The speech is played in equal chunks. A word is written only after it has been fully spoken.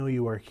know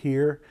you are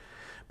here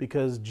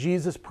because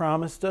Jesus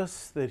promised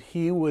us that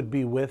he would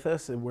be with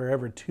us and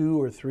wherever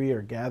 2 or 3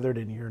 are gathered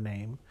in your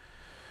name.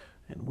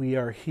 And we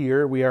are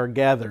here, we are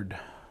gathered.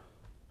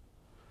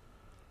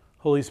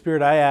 Holy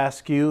Spirit, I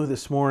ask you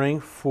this morning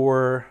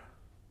for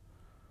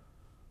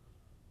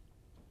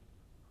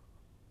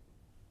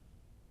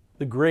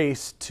the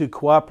grace to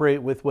cooperate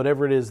with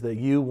whatever it is that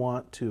you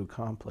want to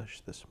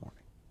accomplish this morning.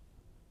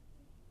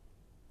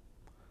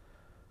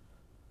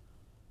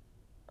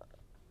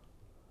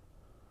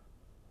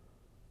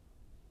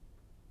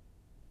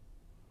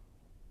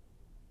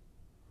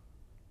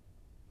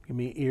 Give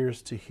me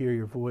ears to hear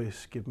your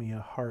voice. Give me a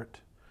heart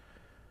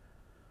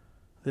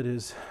that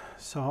is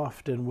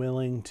soft and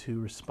willing to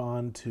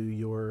respond to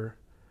your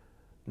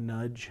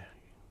nudge.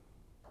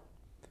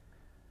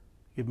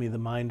 Give me the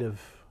mind of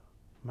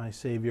my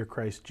Savior,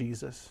 Christ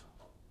Jesus.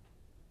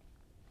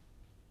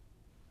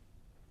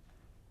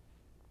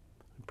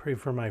 I pray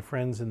for my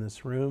friends in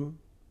this room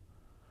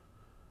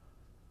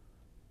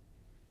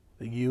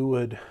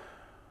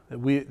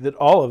that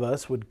all of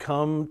us would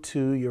come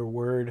to your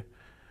word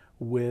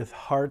with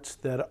hearts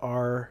that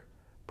are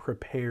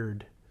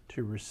prepared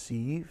to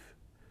receive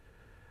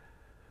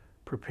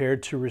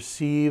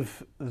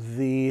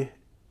the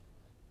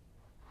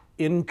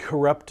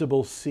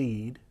incorruptible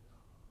seed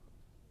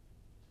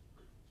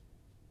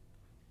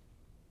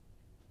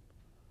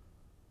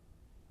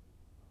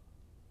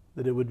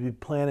that it would be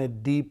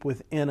planted deep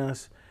within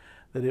us,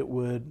 that it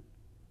would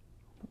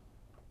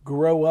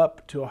grow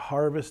up to a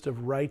harvest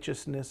of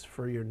righteousness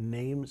for your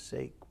name's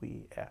sake,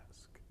 we ask.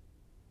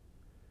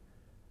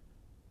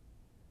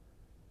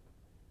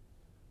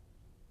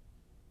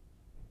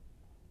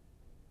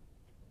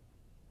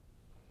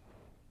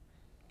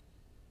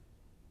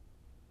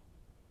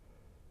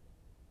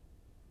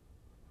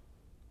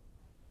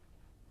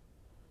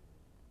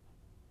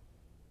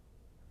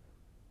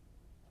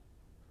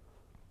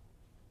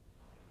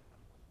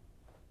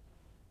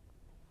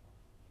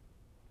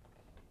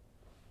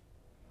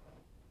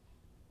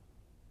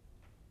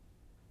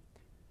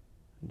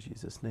 In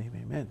Jesus' name,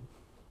 amen.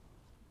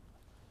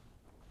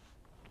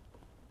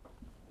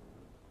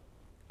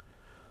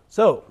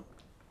 So,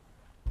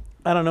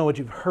 I don't know what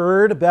you've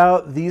heard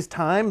about these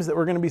times that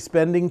we're going to be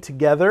spending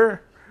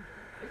together.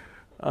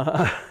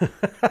 But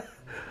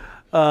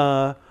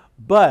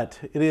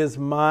it is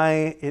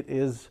my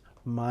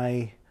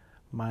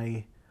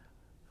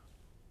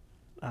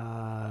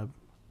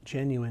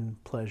genuine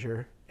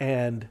pleasure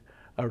and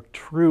a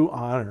true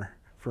honor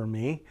for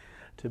me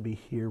to be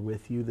here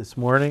with you this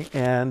morning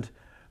and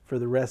for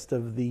the rest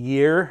of the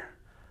year,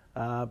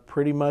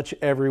 pretty much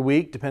every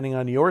week, depending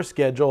on your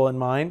schedule and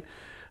mine,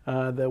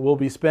 that we'll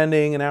be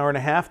spending an hour and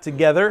a half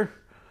together,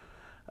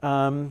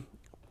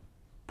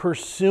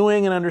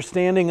 pursuing an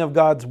understanding of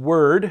God's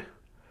Word.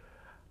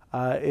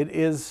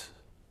 I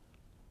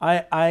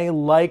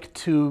like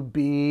to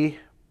be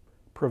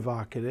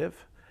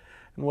provocative.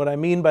 And what I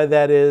mean by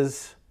that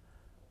is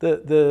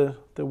the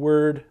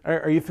word,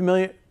 are you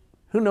familiar?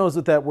 Who knows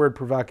what that word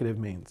provocative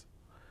means?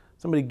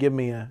 Somebody give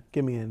me a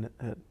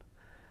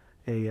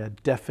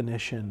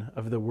definition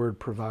of the word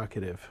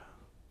provocative.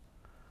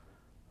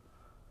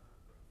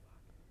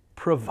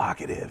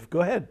 Provocative.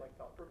 Go ahead. Like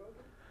thought-provoking?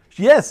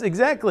 Yes,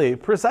 exactly.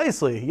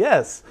 Precisely.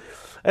 Yes.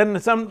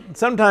 And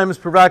sometimes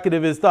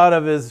provocative is thought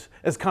of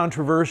as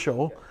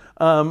controversial.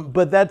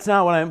 But that's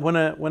not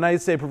what when I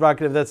say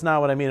provocative, that's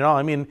not what I mean at all.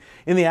 I mean,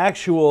 in the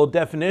actual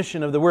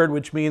definition of the word,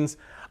 which means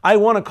I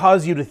want to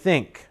cause you to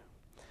think.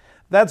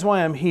 That's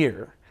why I'm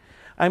here.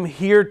 I'm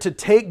here to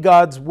take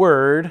God's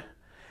word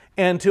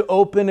and to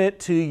open it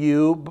to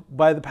you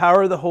by the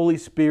power of the Holy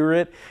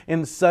Spirit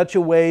in such a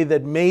way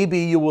that maybe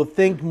you will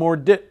think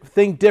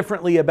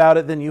differently about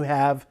it than you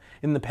have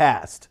in the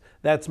past.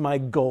 That's my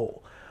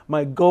goal.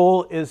 My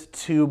goal is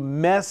to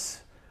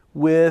mess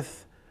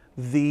with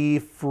the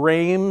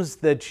frames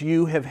that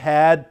you have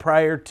had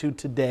prior to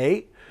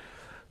today,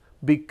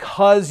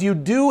 because you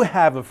do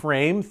have a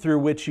frame through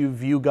which you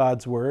view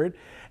God's word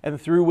and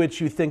through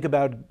which you think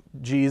about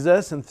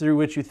Jesus and through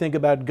which you think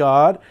about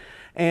God.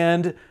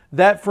 And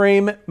that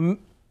frame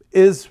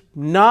is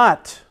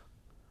not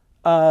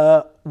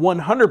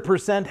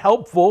 100%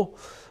 helpful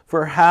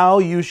for how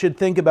you should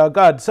think about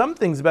God. Some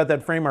things about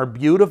that frame are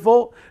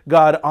beautiful,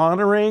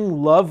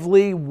 God-honoring,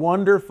 lovely,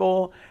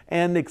 wonderful,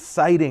 and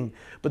exciting.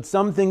 But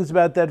some things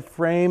about that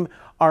frame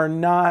are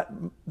not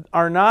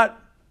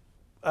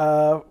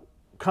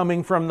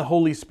coming from the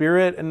Holy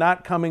Spirit and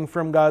not coming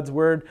from God's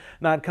Word,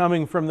 not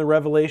coming from the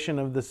revelation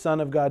of the Son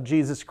of God,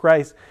 Jesus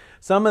Christ.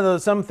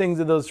 Some things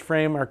of those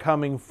frame are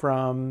coming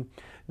from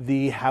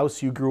the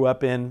house you grew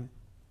up in,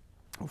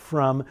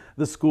 from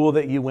the school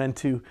that you went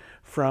to,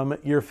 from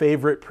your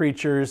favorite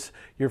preachers,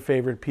 your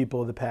favorite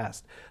people of the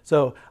past.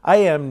 So I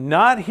am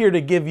not here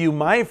to give you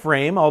my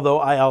frame, although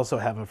I also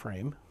have a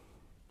frame.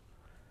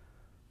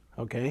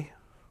 Okay?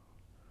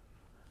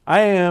 I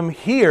am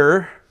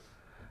here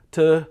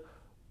to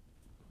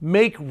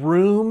make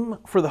room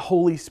for the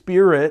Holy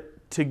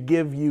Spirit to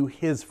give you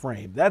His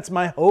frame. That's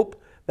my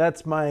hope.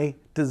 That's my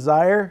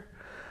desire.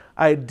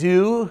 I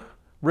do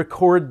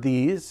record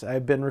these.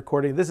 I've been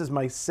recording. This is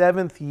my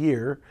 7th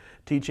year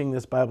teaching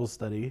this Bible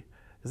study.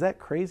 Is that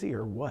crazy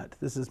or what?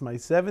 This is my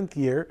 7th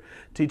year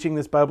teaching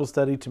this Bible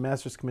study to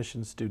Master's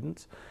Commission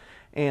students.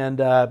 And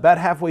about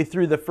halfway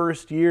through the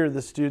first year,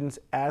 the students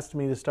asked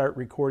me to start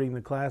recording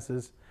the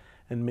classes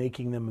and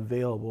making them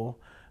available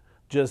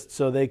just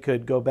so they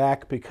could go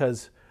back,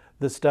 because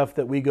the stuff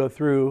that we go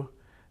through,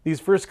 these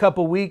first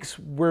couple weeks,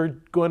 we're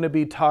going to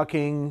be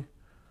tackling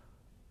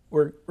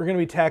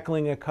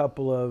a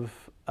couple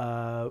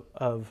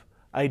of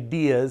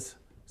ideas,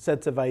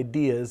 sets of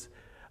ideas.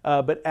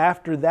 But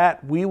after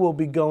that, we will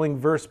be going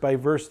verse by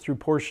verse through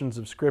portions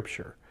of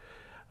Scripture.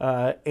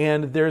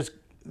 And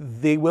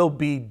they will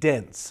be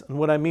dense. And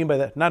what I mean by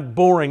that, not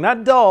boring,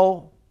 not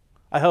dull,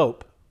 I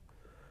hope.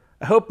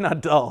 I hope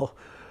not dull,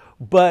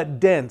 but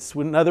dense.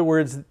 In other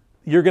words,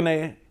 you're going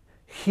to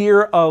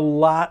hear a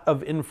lot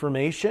of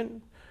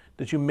information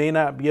that you may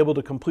not be able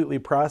to completely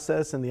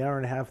process in the hour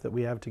and a half that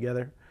we have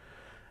together.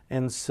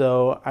 And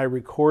so I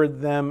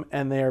record them,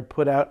 and they are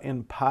put out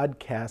in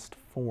podcast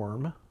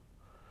form.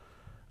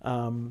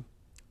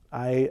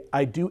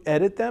 I do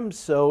edit them,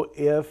 so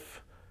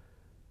if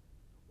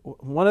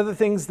one of the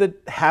things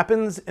that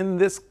happens in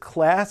this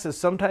class is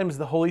sometimes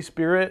the Holy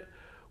Spirit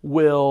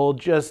will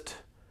just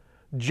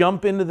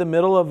jump into the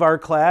middle of our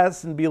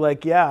class and be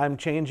like, yeah, I'm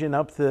changing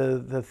up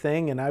the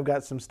thing, and I've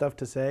got some stuff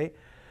to say.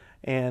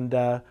 And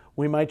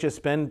we might just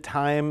spend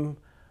time,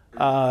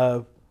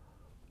 if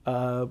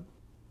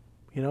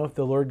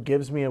the Lord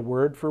gives me a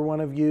word for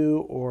one of you,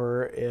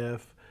 or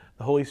if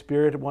the Holy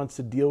Spirit wants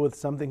to deal with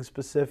something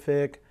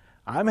specific,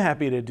 I'm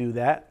happy to do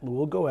that.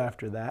 We'll go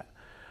after that.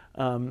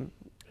 And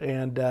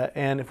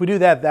if we do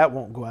that, that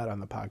won't go out on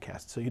the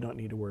podcast, so you don't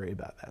need to worry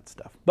about that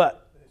stuff.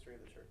 But the history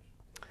of the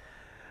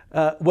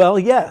church. Well,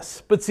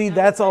 yes, but see,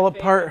 that's all a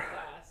part.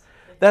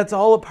 That's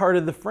all a part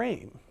of the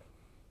frame.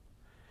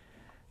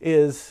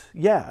 Is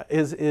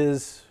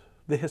the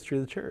history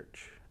of the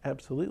church?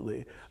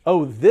 Absolutely.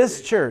 Oh,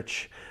 this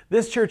church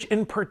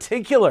in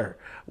particular.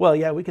 Well,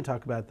 yeah, we could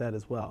talk about that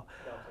as well.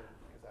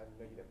 Because I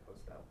know you didn't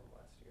post that one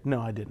last year.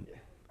 No, I didn't.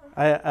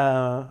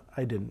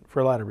 I didn't, for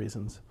a lot of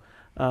reasons.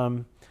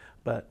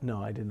 But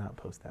no, I did not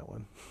post that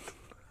one.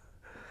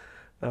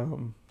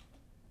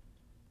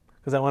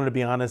 Because I wanted to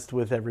be honest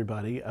with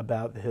everybody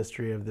about the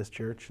history of this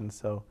church, and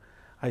so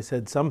I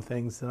said some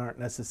things that aren't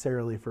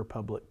necessarily for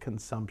public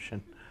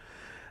consumption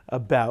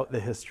about the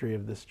history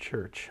of this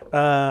church.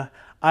 I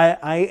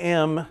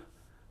am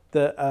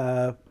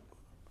the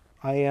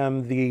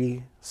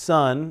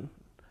son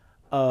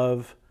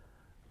of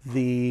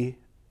the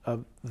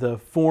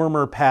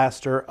former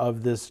pastor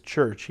of this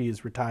church. He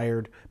is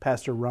retired.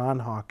 Pastor Ron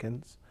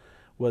Hawkins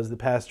was the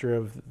pastor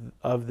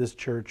of this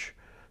church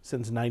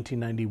since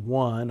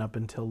 1991 up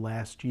until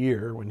last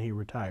year when he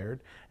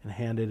retired and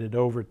handed it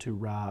over to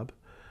Rob.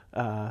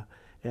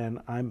 And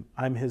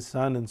I'm his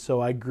son, and so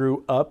I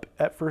grew up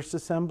at First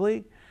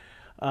Assembly,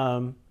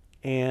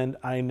 and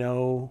I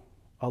know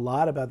a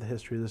lot about the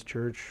history of this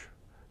church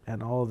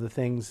and all of the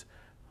things,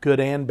 good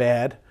and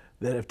bad,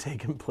 that have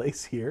taken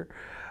place here.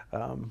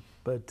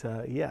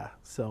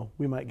 So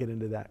we might get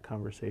into that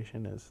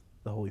conversation as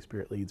the Holy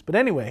Spirit leads. But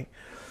anyway,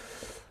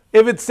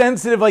 if it's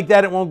sensitive like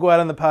that, it won't go out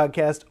on the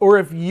podcast. Or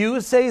if you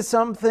say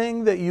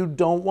something that you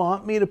don't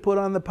want me to put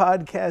on the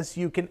podcast,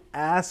 you can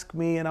ask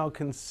me, and I'll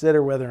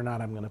consider whether or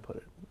not I'm going to put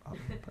it on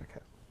the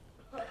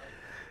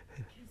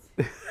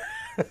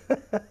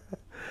podcast.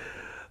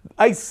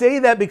 I say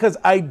that because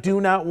I do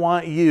not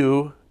want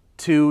you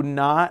to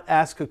not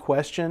ask a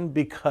question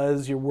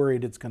because you're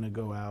worried it's going to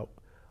go out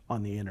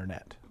on the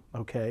internet,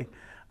 okay?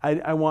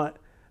 I want...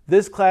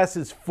 This class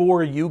is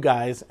for you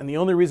guys, and the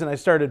only reason I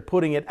started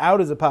putting it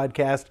out as a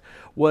podcast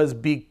was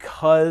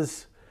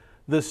because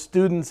the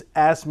students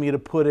asked me to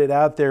put it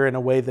out there in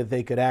a way that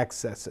they could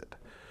access it.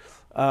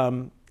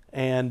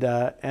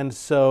 And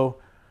so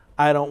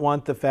I don't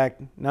want the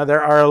fact... Now,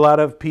 there are a lot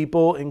of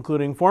people,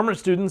 including former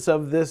students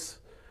of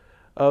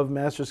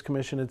Master's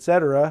Commission,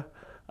 etc.,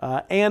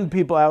 and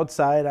people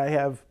outside.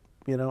 I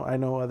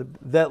know other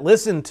that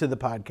listen to the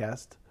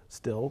podcast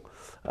still,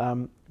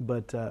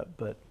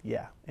 but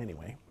yeah.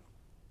 Anyway,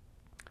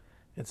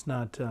 it's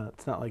not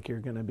like you're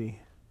going to be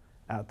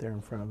out there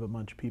in front of a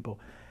bunch of people.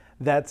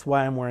 That's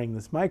why I'm wearing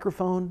this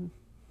microphone,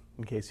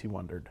 in case you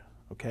wondered.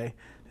 Okay,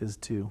 is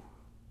to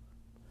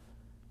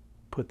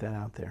put that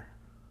out there.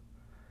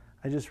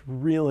 I just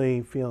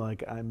really feel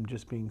like I'm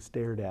just being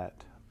stared at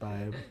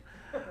by.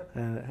 I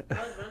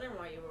was wondering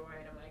why you were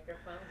wearing a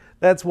microphone.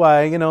 That's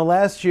why,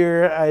 last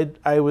year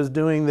I was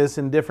doing this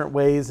in different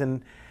ways,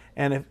 and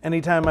if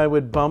anytime I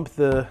would bump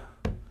the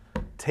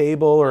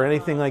table or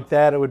anything like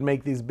that, it would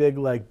make these big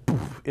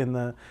poof in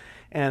the,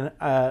 and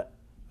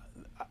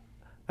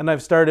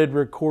I've started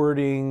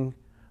recording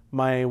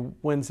my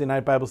Wednesday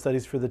night Bible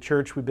studies for the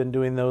church. We've been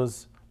doing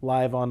those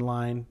live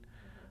online,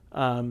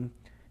 and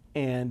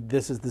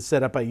this is the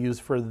setup I use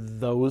for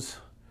those.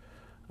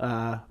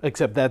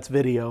 Except that's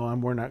video.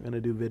 We're not going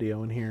to do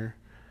video in here.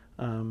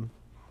 It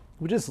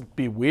would just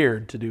be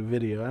weird to do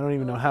video. I don't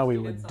even know how we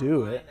would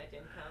do it. That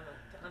didn't come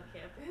on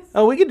campus.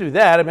 Oh, we could do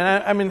that.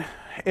 I mean,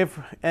 if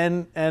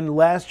and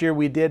last year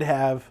we did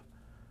have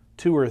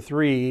 2 or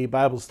 3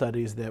 Bible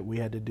studies that we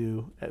had to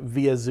do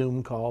via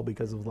Zoom call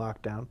because of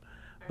lockdown.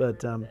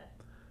 But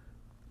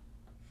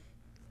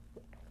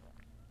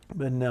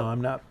no,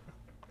 I'm not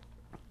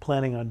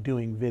planning on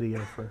doing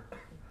video for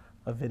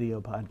a video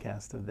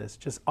podcast of this,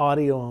 just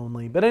audio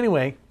only. But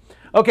anyway,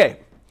 okay.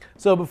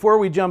 So before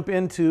we jump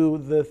into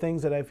the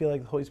things that I feel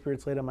like the Holy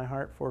Spirit's laid on my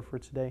heart for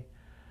today,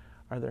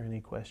 are there any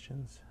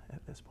questions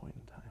at this point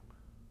in time?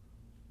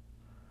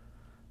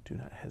 Do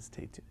not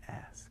hesitate to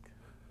ask.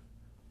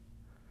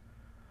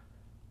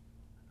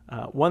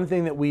 One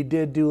thing that we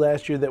did do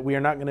last year that we are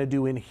not going to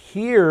do in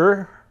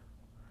here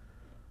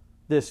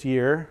this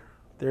year,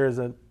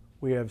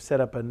 we have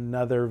set up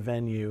another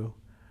venue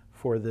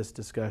for this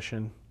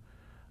discussion,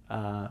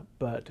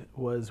 but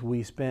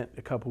we spent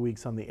a couple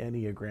weeks on the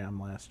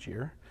Enneagram last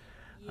year.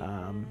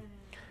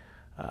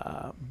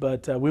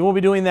 But we won't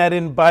be doing that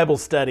in Bible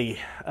study.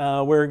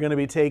 We're going to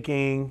be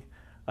taking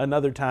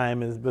another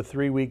time, is the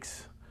 3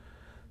 weeks.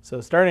 So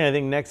starting, I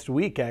think, next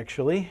week,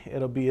 actually,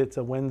 it's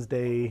a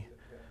Wednesday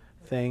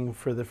thing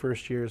for the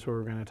first years where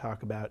we're going to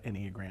talk about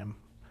Enneagram.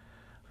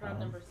 Prod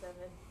number 7.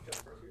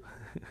 Just first years?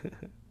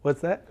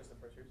 What's that? Just the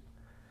first years?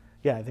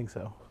 Yeah, I think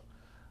so.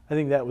 I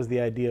think that was the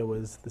idea,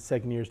 was the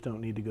second years don't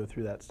need to go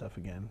through that stuff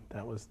again.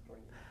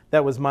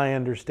 That was my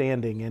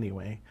understanding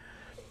anyway.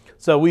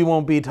 So we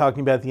won't be talking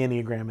about the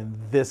Enneagram in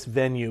this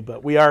venue,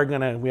 but we are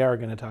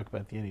gonna talk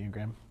about the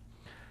Enneagram.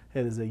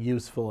 It is a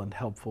useful and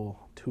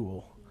helpful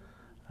tool.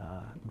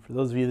 And for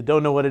those of you that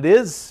don't know what it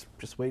is,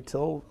 just wait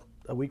till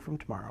a week from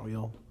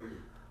tomorrow.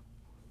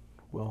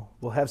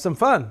 We'll have some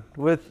fun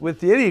with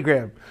the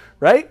Enneagram,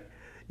 right?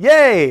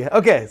 Yay!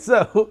 Okay,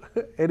 so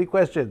any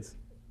questions?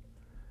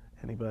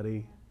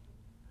 Anybody?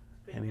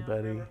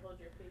 Anybody?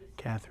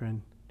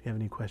 Catherine, do you have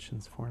any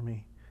questions for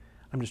me?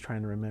 I'm just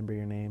trying to remember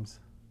your names.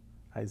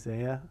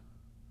 Isaiah?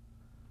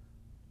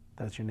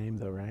 That's your name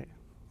though, right?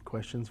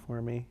 Questions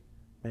for me?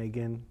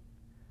 Megan?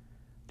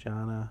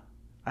 Jana?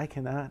 I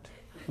cannot.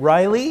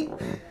 Riley?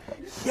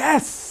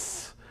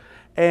 Yes!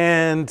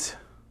 And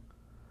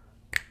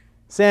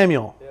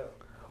Samuel? Yeah.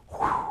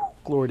 Whew,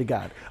 glory to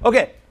God.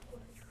 Okay.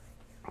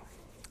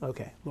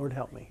 Lord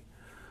help me.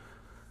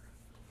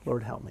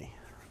 Lord help me.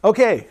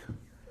 Okay.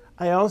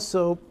 I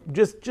also,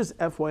 just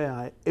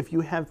FYI, if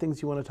you have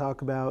things you want to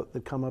talk about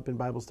that come up in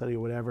Bible study or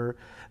whatever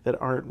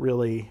that aren't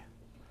really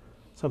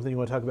something you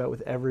want to talk about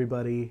with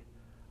everybody,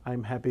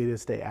 I'm happy to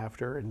stay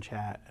after and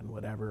chat and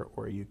whatever,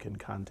 or you can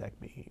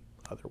contact me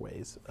other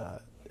ways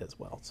as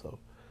well. So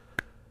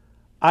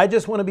I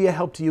just want to be a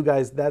help to you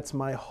guys. That's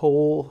my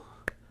whole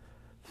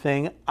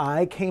thing.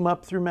 I came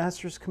up through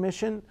Master's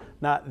Commission,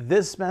 not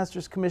this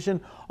Master's Commission,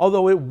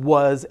 although it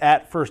was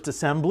at First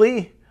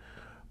Assembly,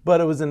 but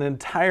it was an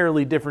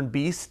entirely different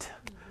beast.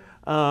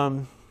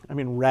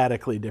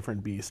 Radically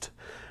different beast.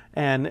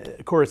 And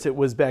of course, it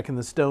was back in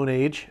the Stone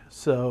Age.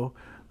 So,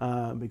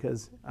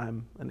 because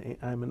I'm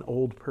an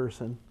old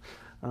person,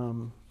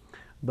 no,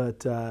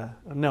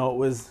 it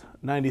was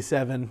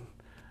 97,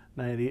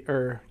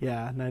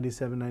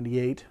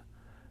 98,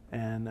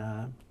 and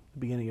the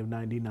beginning of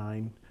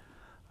 99.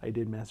 I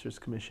did Master's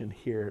Commission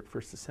here at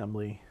First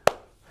Assembly.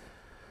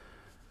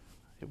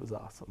 It was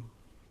awesome.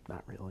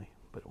 Not really,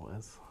 but it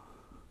was.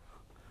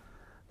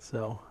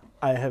 So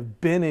I have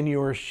been in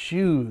your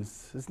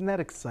shoes. Isn't that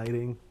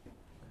exciting?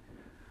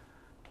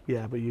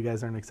 Yeah, but you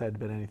guys aren't excited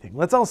about anything.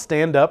 Let's all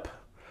stand up.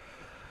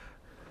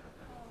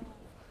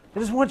 I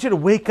just want you to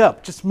wake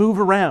up. Just move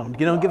around.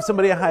 Give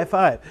somebody a high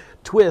five.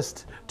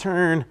 Twist,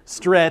 turn,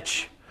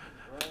 stretch,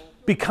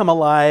 become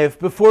alive.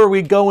 Before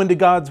we go into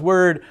God's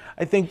Word,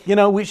 I think,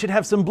 we should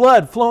have some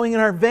blood flowing in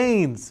our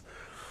veins.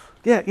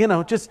 Yeah,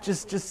 just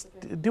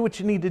do what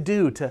you need to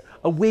do to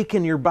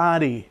awaken your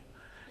body.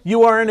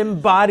 You are an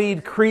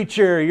embodied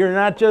creature. You're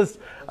not just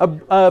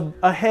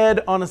a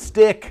head on a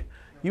stick.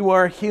 You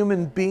are a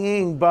human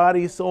being,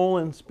 body, soul,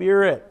 and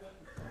spirit.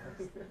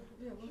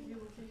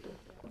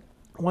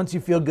 Once you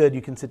feel good,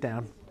 you can sit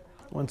down.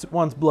 Once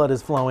blood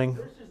is flowing.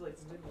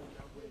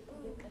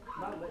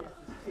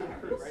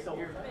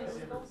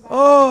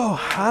 Oh,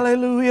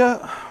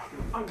 hallelujah.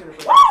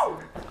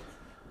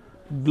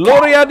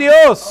 Gloria a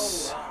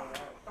Dios.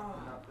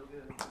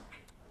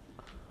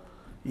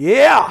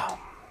 Yeah.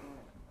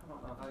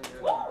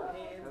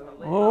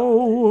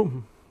 Oh.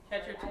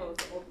 Catch your toes,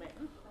 old man.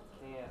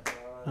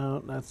 No,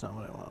 that's not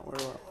what I want.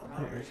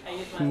 Here's I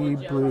used my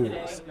old gel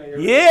Hebrews. today.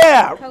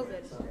 Yeah.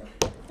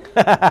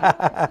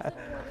 COVID.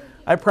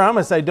 I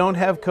promise I don't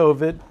have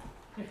COVID.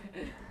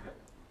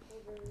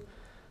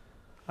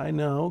 I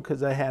know,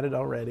 because I had it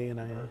already and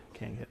I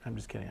can't get. I'm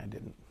just kidding. I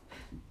didn't.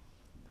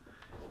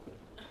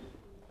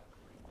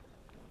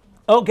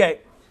 Okay.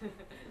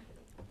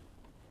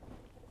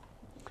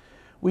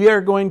 We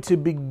are going to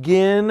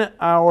begin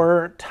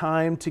our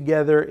time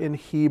together in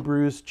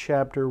Hebrews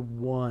chapter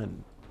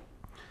 1.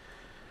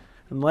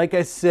 And like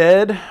I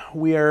said,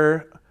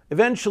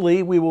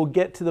 eventually we will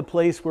get to the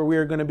place where we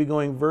are going to be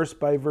going verse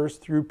by verse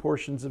through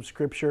portions of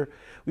Scripture.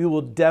 We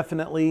will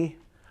definitely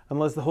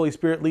unless the Holy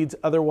Spirit leads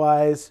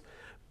otherwise,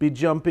 be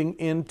jumping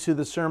into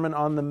the Sermon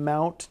on the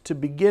Mount to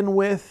begin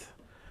with.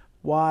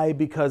 Why?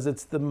 Because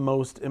it's the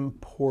most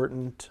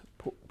important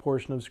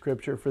portion of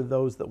Scripture for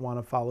those that want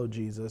to follow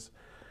Jesus,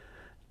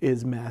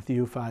 is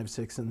Matthew 5,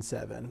 6, and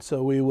 7.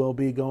 So we will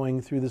be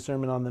going through the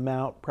Sermon on the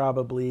Mount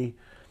probably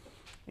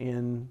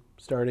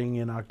starting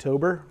in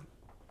October.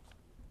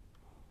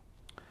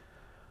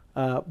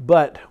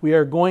 But we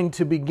are going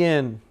to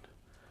begin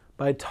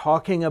by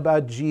talking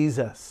about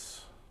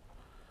Jesus.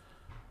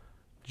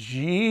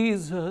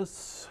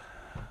 Jesus.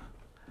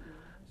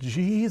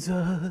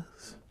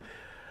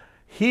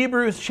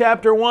 Hebrews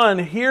chapter 1.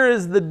 Here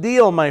is the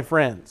deal, my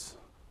friends.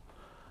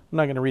 I'm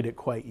not going to read it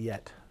quite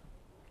yet.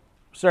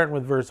 Starting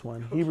with verse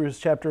 1. Hebrews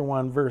chapter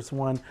 1, verse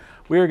 1.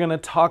 We are going to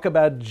talk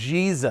about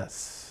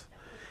Jesus.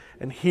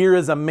 And here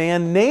is a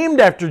man named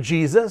after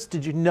Jesus.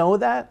 Did you know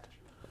that?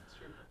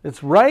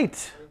 It's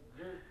right.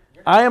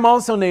 I am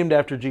also named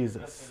after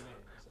Jesus.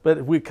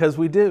 But because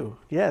we do,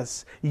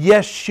 yes.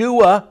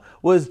 Yeshua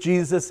was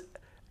Jesus'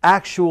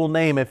 actual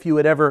name. If you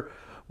had ever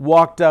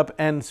walked up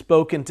and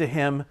spoken to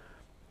him,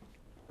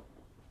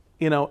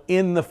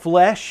 in the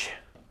flesh,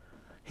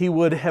 he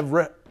would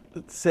have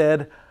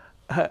said,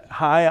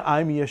 "Hi,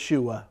 I'm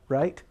Yeshua,"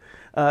 right?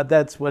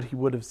 That's what he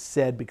would have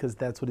said because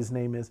that's what his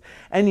name is.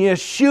 And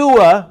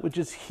Yeshua, which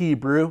is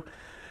Hebrew,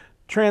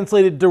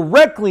 translated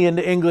directly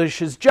into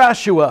English is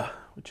Joshua,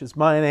 which is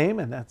my name,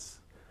 and that's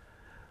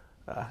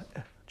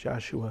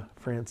Joshua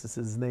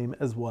Francis's name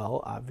as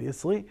well,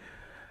 obviously.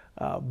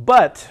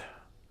 But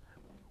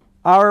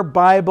our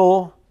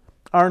Bible,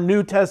 our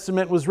New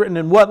Testament was written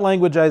in what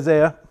language,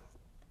 Isaiah?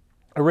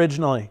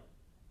 Originally.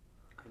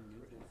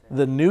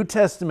 The New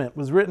Testament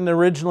was written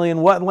originally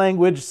in what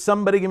language?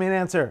 Somebody give me an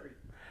answer.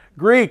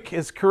 Greek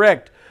is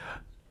correct.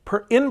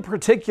 In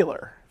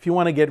particular, if you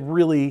want to get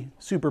really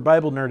super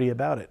Bible nerdy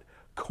about it,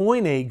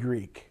 Koine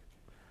Greek.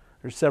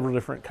 There's several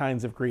different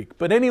kinds of Greek.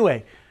 But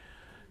anyway,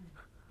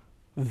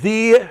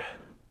 the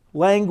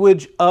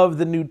language of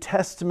the New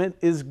Testament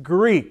is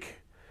Greek.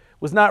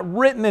 It was not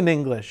written in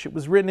English. It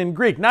was written in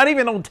Greek. Not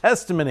even Old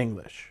Testament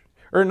English.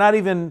 Or not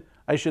even,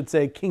 I should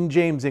say, King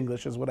James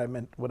English is what I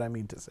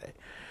mean to say.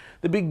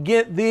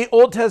 The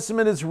Old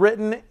Testament is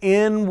written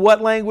in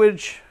what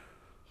language?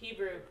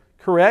 Hebrew.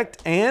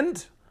 Correct.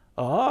 And,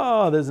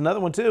 there's another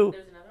one too.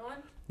 There's another one?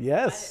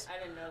 Yes.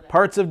 I didn't know that.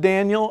 Parts of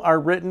Daniel are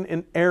written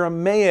in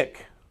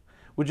Aramaic,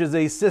 which is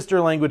a sister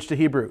language to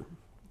Hebrew.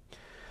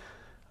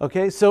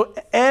 Okay, so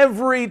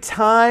every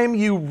time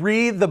you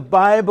read the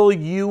Bible,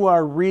 you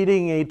are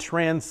reading a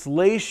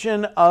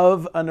translation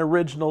of an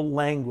original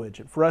language.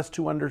 And for us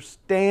to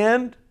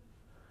understand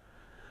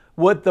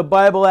what the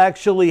Bible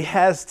actually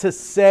has to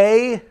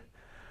say,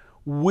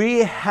 we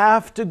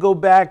have to go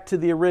back to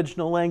the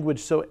original language.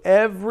 So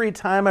every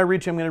time I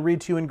read you, I'm going to read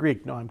to you in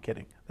Greek. No, I'm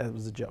kidding. That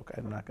was a joke.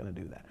 I'm not going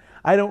to do that.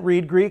 I don't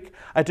read Greek.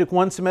 I took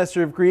one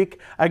semester of Greek.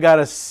 I got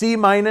a C-,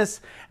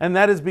 and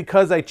that is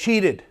because I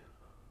cheated.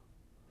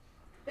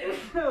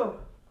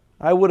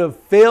 I would have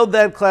failed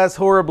that class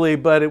horribly,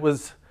 but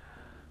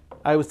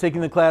I was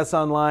taking the class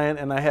online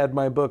and I had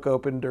my book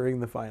open during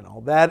the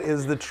final. That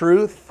is the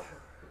truth.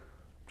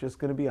 Just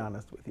going to be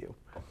honest with you.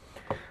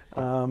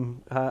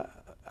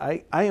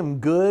 I am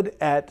good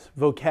at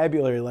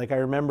vocabulary, like I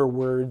remember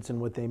words and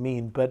what they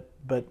mean, but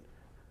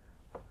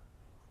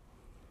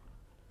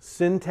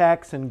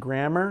syntax and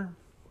grammar,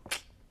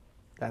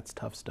 that's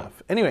tough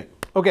stuff. Anyway,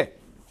 okay.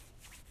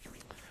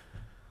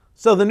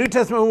 So the New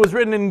Testament was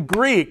written in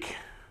Greek.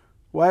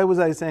 Why was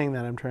I saying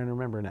that? I'm trying to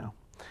remember now.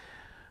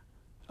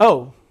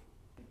 Oh,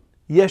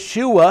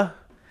 Yeshua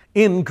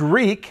in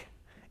Greek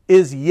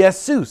is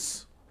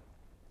Jesus.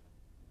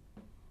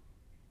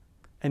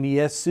 And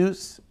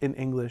Jesus in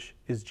English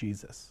is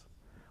Jesus,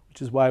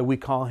 which is why we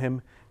call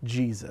him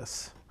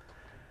Jesus.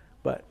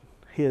 But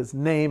his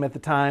name at the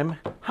time,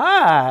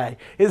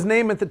 his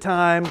name at the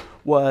time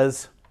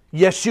was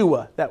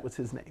Yeshua. That was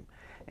his name.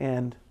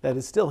 And that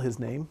is still his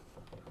name.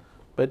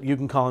 But you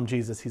can call him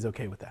Jesus. He's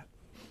okay with that.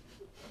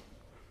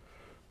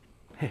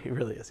 He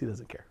really is. He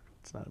doesn't care.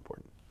 It's not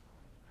important.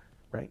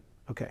 Right?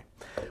 Okay.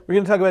 We're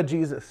going to talk about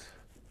Jesus.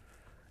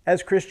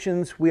 As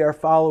Christians, we are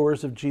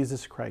followers of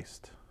Jesus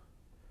Christ.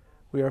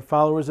 We are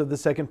followers of the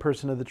second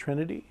person of the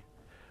Trinity.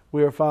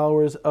 We are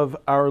followers of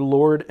our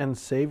Lord and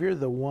Savior,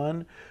 the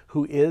one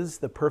who is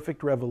the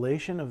perfect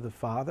revelation of the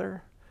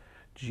Father,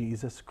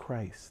 Jesus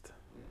Christ.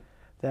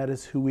 That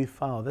is who we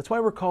follow. That's why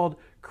we're called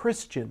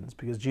Christians,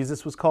 because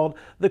Jesus was called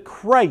the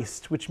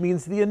Christ, which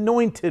means the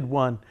anointed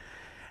one.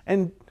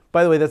 And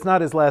by the way, that's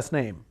not his last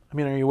name. I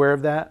mean, are you aware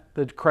of that?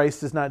 That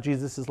Christ is not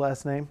Jesus'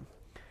 last name?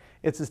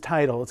 It's his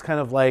title. It's kind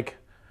of like,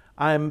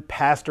 I'm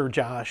Pastor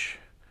Josh.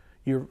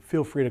 You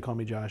feel free to call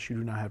me Josh. You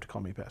do not have to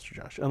call me Pastor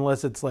Josh,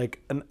 unless it's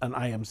like an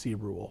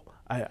IMC rule.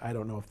 I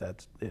don't know if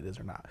it is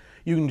or not.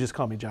 You can just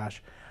call me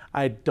Josh.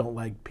 I don't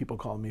like people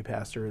calling me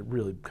pastor. It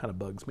really kind of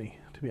bugs me,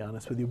 to be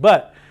honest with you.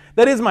 But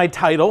that is my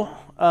title,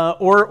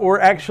 or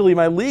actually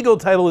my legal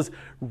title is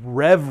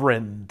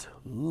Reverend.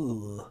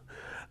 Ugh.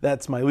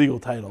 That's my legal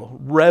title,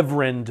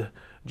 Reverend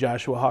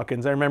Joshua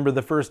Hawkins. I remember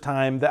the first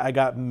time that I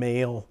got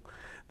mail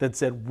that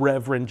said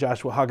Reverend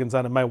Joshua Hawkins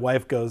on it. My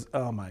wife goes,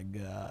 "Oh my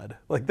God."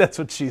 Like, that's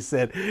what she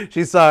said.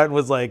 She saw it and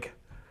was like,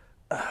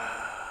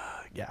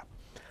 yeah,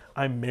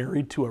 I'm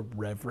married to a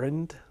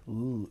reverend.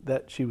 Ooh,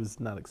 that she was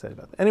not excited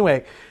about that.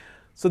 Anyway,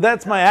 so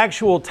that's my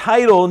actual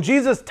title. And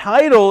Jesus'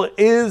 title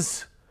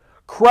is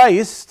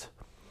Christ,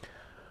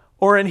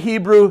 or in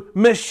Hebrew,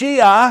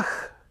 Mashiach,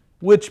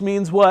 which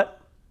means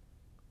what?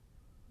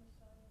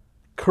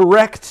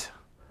 Correct.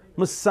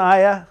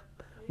 Messiah.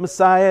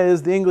 Messiah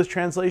is the English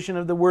translation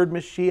of the word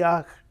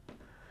Mashiach,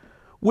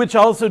 which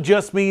also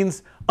just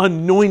means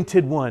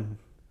anointed one.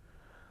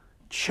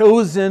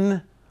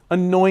 Chosen,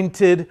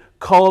 anointed,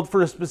 called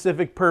for a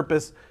specific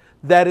purpose.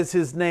 That is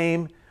his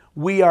name.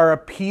 We are a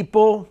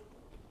people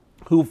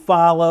who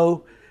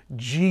follow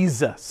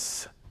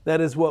Jesus.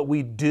 That is what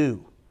we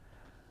do.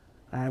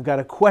 I've got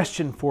a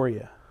question for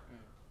you.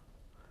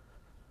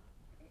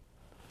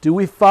 Do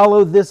we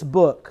follow this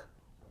book?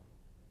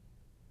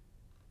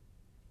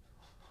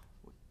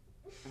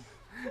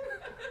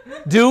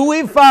 Do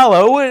we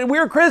follow?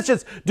 We're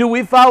Christians. Do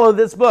we follow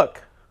this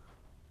book?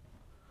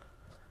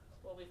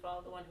 Well, we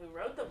follow the one who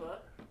wrote the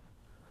book.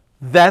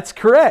 That's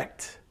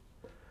correct.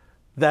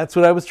 That's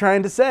what I was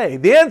trying to say.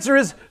 The answer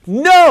is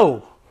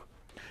no.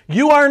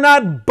 You are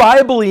not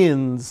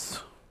Bibleans.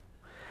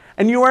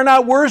 And you are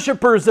not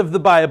worshipers of the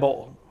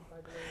Bible.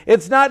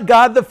 It's not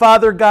God the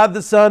Father, God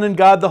the Son, and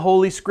God the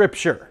Holy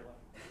Scripture.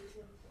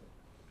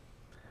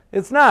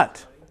 It's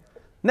not.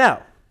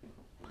 Now,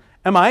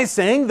 am I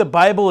saying the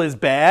Bible is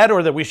bad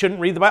or that we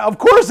shouldn't read the Bible? Of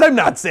course I'm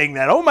not saying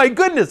that. Oh my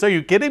goodness, are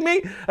you kidding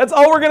me? That's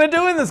all we're going to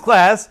do in this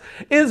class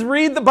is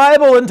read the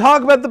Bible and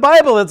talk about the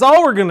Bible. That's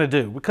all we're going to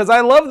do because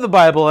I love the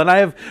Bible and I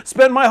have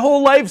spent my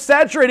whole life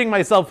saturating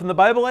myself in the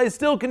Bible. I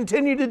still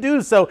continue to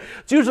do so.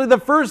 It's usually the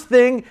first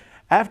thing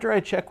after I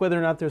check whether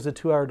or not there's a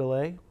 2-hour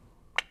delay.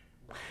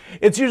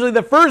 It's usually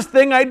the first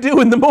thing I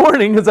do in the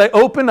morning is I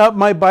open up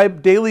my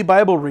daily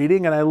Bible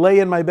reading and I lay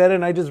in my bed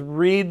and I just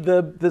read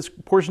this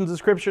portions of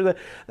Scripture.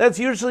 That's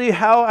usually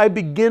how I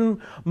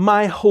begin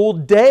my whole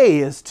day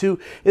is to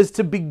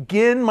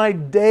begin my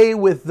day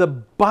with the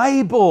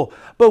Bible.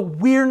 But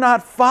we're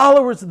not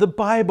followers of the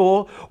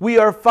Bible. We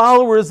are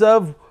followers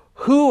of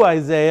who,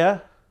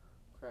 Isaiah?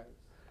 Christ.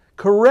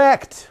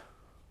 Correct.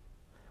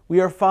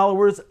 We are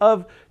followers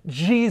of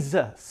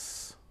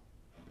Jesus.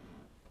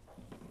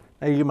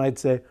 Now you might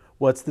say,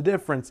 what's the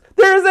difference?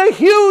 There's a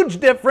huge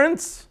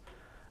difference.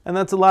 And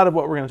that's a lot of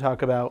what we're going to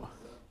talk about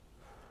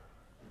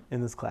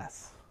in this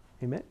class.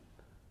 Amen?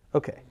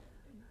 Okay.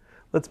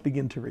 Let's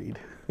begin to read.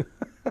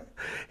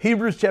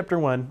 Hebrews chapter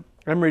 1.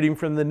 I'm reading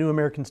from the New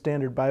American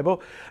Standard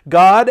Bible.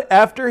 God,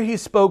 after he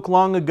spoke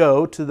long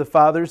ago to the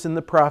fathers and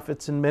the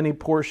prophets in many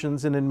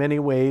portions and in many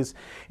ways,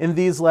 in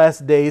these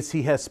last days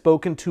he has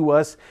spoken to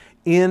us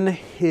in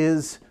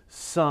his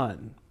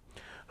Son,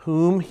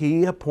 whom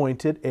he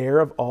appointed heir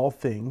of all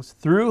things,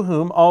 through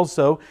whom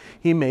also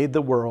he made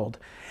the world.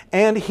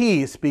 And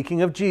he,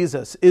 speaking of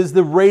Jesus, is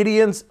the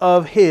radiance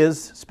of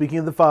his, speaking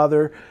of the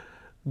Father,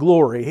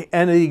 glory,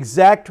 and the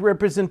exact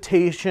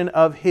representation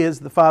of his,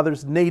 the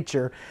Father's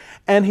nature.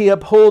 And he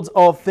upholds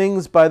all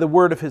things by the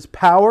word of his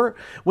power.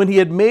 When he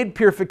had made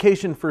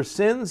purification for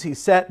sins, he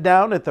sat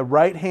down at the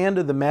right hand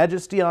of the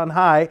Majesty on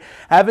high,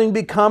 having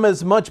become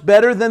as much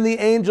better than the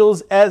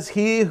angels as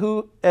he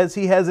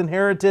has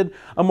inherited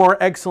a more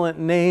excellent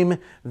name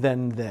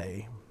than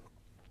they.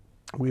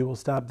 We will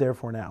stop there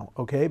for now,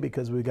 okay?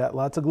 Because we got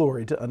lots of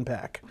glory to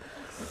unpack.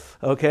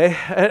 Okay?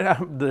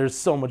 There's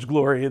so much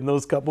glory in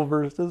those couple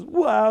verses.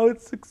 Wow,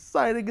 it's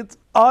exciting. It's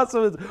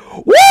awesome.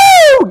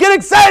 Woo! Get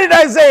excited,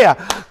 Isaiah.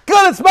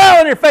 Good, a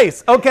smile on your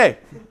face. Okay.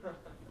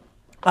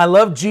 I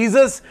love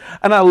Jesus,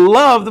 and I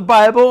love the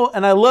Bible,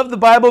 and I love the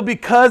Bible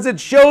because it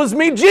shows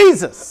me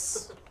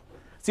Jesus.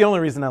 It's the only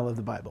reason I love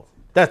the Bible.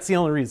 That's the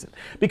only reason.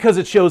 Because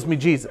it shows me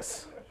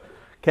Jesus.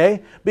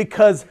 Okay?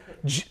 Because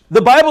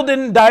the Bible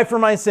didn't die for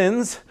my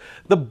sins.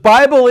 The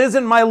Bible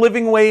isn't my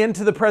living way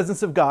into the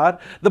presence of God.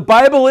 The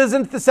Bible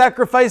isn't the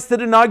sacrifice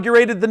that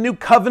inaugurated the new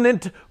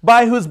covenant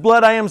by whose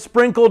blood I am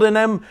sprinkled and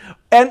am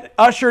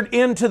ushered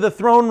into the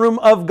throne room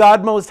of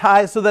God Most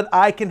High so that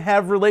I can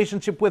have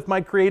relationship with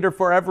my Creator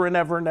forever and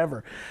ever and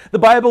ever. The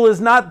Bible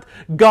is not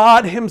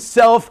God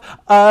himself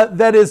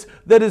that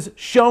is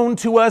shown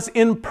to us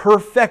in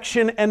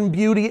perfection and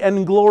beauty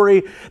and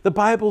glory. The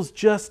Bible's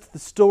just the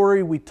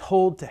story we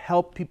told to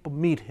help people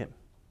meet him.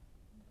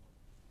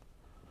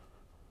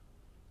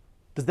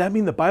 Does that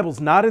mean the Bible's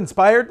not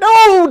inspired?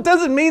 No, it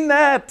doesn't mean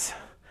that.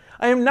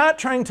 I am not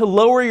trying to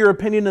lower your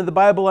opinion of the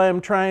Bible. I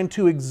am trying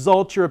to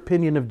exalt your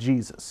opinion of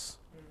Jesus.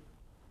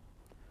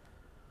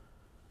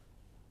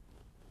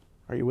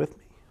 Are you with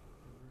me?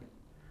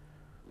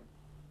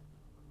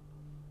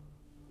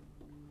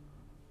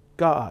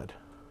 God,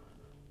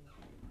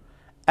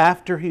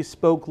 after he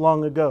spoke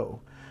long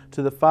ago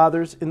to the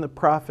fathers and the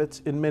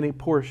prophets in many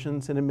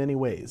portions and in many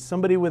ways.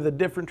 Somebody with a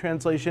different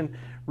translation,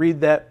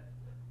 read that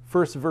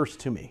first verse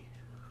to me.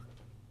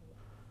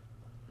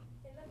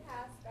 In the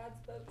past, God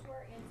spoke to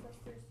our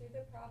ancestors through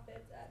the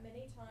prophets at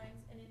many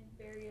times and in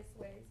various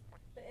ways.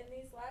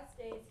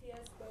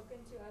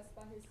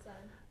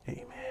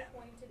 Amen. The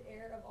appointed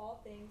heir of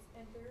all things,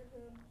 and through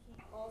whom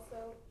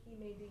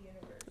he made the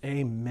universe.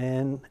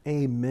 Amen,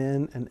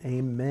 amen, and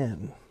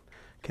amen.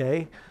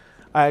 Okay?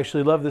 I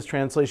actually love this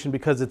translation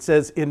because it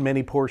says in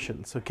many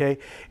portions, okay?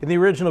 In the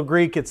original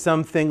Greek, it's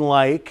something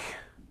like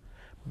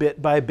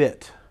bit by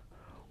bit,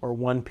 or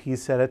one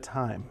piece at a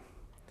time.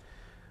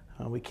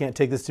 We can't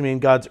take this to mean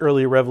God's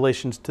earlier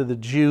revelations to the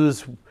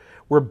Jews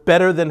were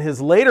better than his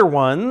later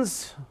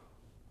ones,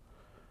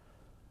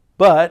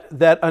 but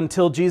that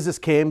until Jesus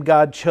came,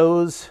 God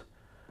chose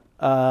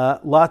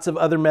lots of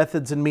other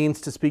methods and means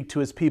to speak to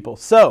his people.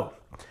 So,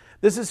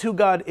 this is who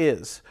God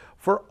is.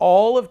 For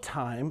all of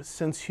time,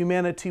 since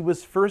humanity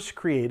was first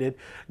created,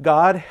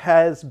 God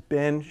has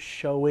been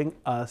showing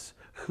us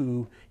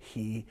who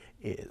he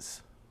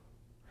is.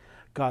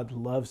 God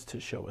loves to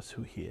show us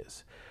who he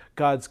is.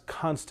 God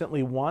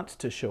constantly wants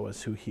to show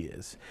us who he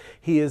is.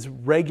 He is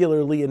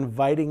regularly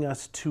inviting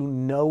us to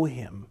know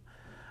him.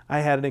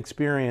 I had an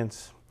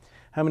experience.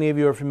 How many of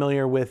you are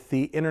familiar with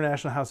the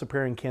International House of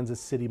Prayer in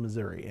Kansas City,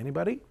 Missouri?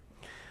 Anybody?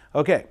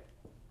 Okay.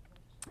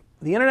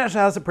 The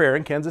International House of Prayer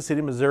in Kansas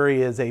City,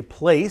 Missouri is a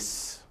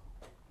place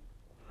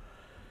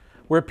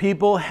where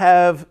people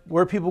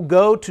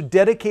go to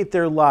dedicate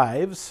their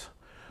lives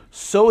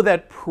so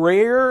that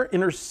prayer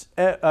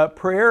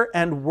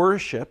and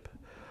worship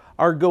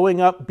are going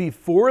up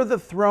before the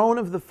throne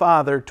of the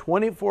Father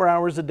 24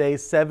 hours a day,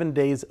 7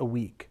 days a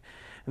week.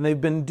 And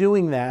they've been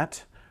doing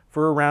that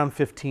for around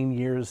 15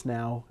 years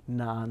now,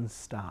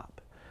 nonstop.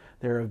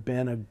 There have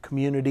been a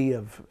community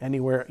of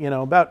anywhere,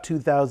 about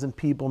 2,000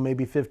 people,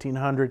 maybe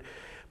 1,500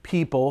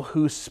 people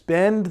who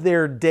spend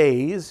their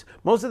days,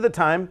 most of the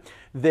time,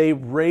 they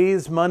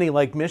raise money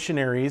like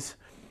missionaries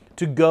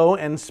to go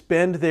and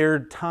spend their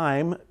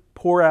time,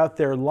 pour out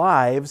their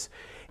lives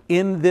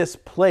in this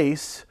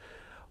place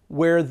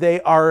where they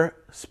are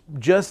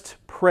just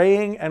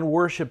praying and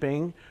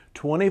worshiping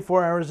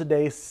 24 hours a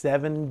day,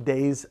 7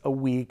 days a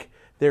week.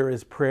 There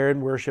is prayer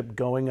and worship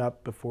going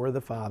up before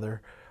the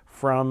Father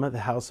from the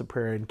House of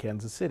Prayer in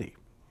Kansas City.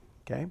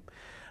 Okay?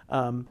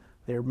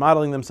 They're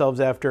modeling themselves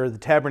after the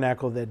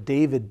tabernacle that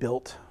David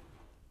built.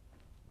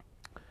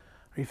 Are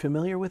you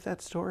familiar with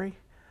that story?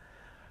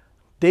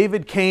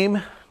 David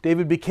became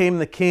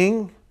the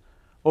king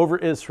over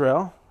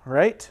Israel,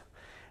 right?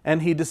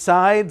 And he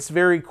decides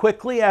very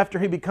quickly after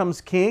he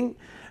becomes king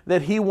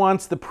that he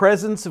wants the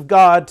presence of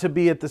God to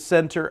be at the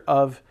center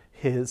of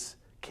his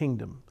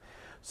kingdom.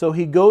 So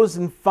he goes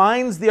and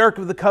finds the Ark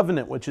of the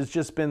Covenant, which has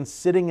just been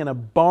sitting in a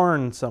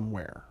barn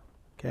somewhere.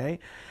 Okay?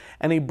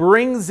 And he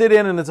brings it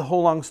in, and it's a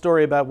whole long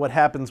story about what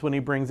happens when he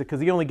brings it,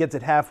 because he only gets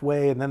it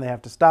halfway, and then they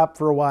have to stop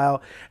for a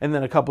while, and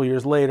then a couple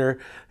years later,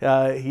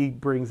 he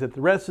brings it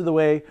the rest of the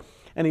way,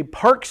 and he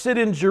parks it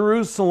in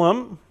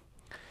Jerusalem.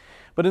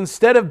 But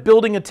instead of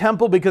building a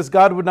temple, because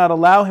God would not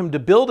allow him to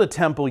build a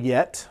temple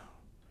yet,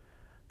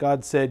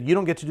 God said, you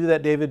don't get to do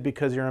that, David,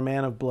 because you're a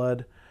man of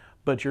blood,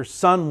 but your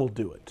son will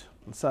do it.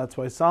 And so that's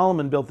why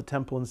Solomon built the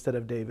temple instead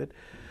of David.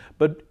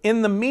 But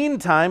in the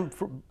meantime,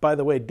 by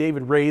the way,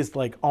 David raised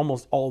like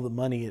almost all the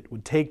money it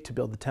would take to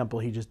build the temple.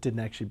 He just didn't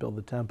actually build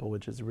the temple,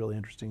 which is a really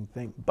interesting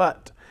thing.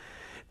 But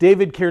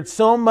David cared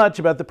so much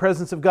about the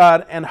presence of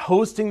God and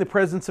hosting the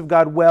presence of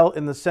God well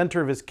in the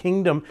center of his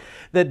kingdom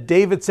that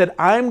David said,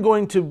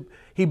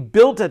 he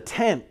built a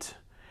tent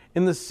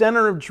in the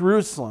center of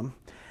Jerusalem,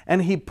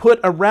 and he put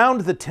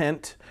around the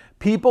tent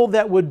people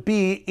that would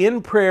be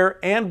in prayer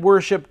and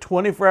worship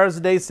 24 hours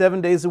a day,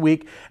 7 days a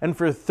week. And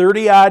for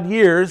 30 odd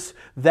years,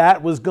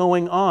 that was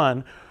going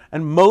on.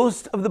 And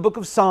most of the book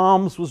of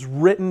Psalms was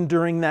written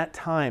during that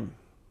time.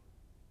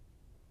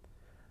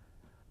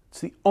 It's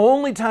the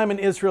only time in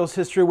Israel's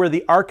history where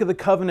the Ark of the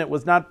Covenant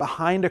was not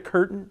behind a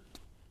curtain,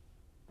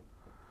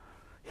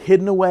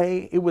 hidden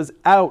away. It was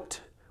out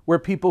where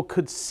people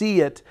could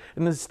see it.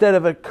 And instead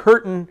of a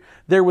curtain,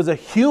 there was a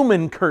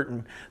human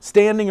curtain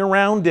standing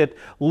around it,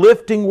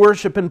 lifting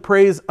worship and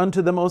praise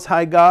unto the Most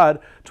High God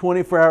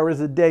 24 hours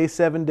a day,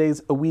 7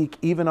 days a week.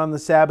 Even on the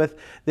Sabbath,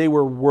 they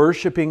were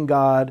worshiping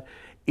God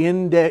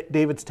in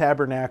David's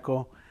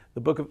tabernacle.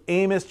 The book of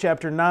Amos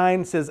chapter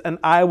 9 says, and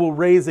I will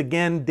raise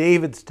again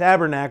David's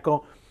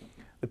tabernacle.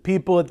 The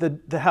people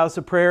at the house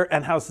of prayer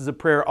and houses of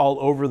prayer all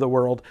over the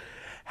world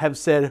have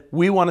said,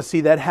 we want to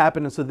see that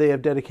happen. And so they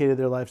have dedicated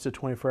their lives to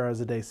 24 hours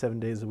a day, 7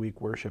 days a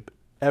week worship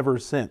ever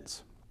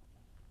since.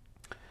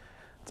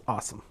 It's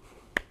awesome.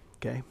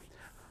 Okay.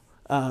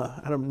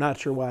 I'm not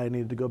sure why I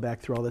needed to go back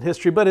through all that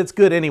history, but it's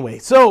good anyway.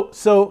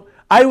 So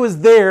I was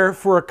there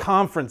for a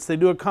conference. They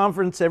do a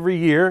conference every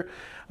year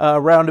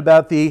round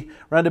about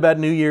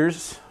New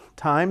Year's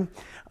time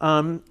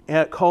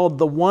called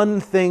the One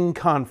Thing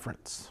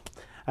Conference.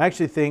 I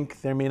actually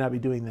think they may not be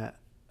doing that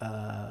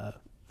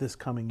this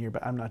coming year,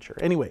 but I'm not sure.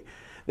 Anyway,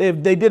 they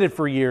did it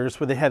for years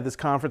where they had this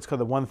conference called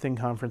the One Thing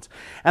Conference.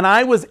 And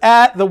I was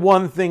at the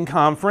One Thing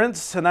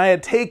Conference, and I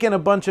had taken a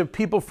bunch of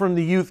people from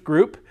the youth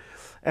group,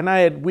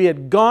 and we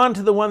had gone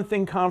to the One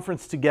Thing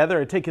Conference together.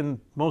 I'd taken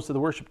most of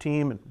the worship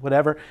team and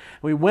whatever.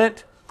 We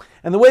went,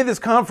 and the way this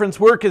conference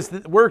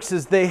works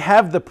is they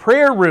have the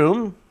prayer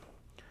room,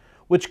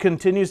 which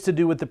continues to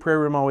do what the prayer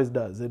room always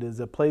does. It is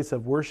a place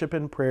of worship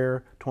and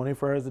prayer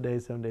 24 hours a day,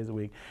 7 days a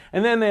week.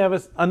 And then they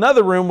have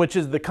another room, which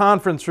is the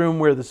conference room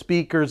where the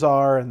speakers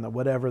are and the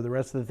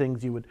rest of the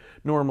things you would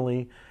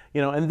normally,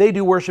 and they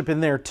do worship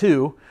in there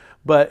too,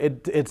 but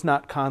it's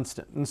not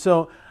constant. And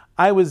so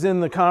I was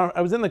in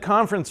the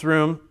conference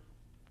room,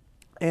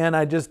 and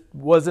I just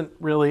wasn't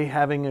really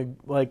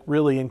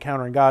really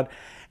encountering God.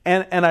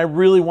 And I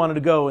really wanted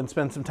to go and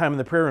spend some time in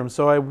the prayer room.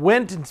 So I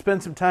went and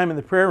spent some time in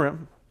the prayer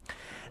room.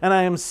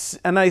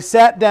 And I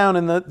sat down,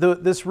 and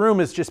this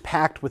room is just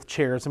packed with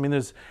chairs. I mean,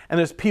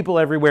 there's people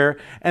everywhere,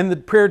 and the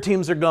prayer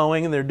teams are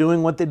going, and they're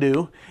doing what they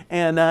do,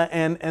 and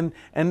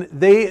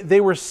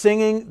they were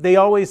singing. They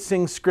always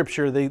sing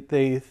scripture.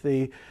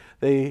 They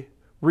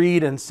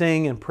read and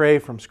sing and pray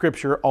from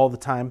scripture all the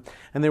time,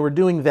 and they were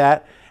doing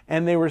that,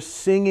 and they were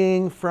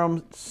singing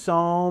from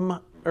Psalm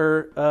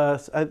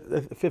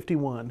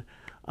 51.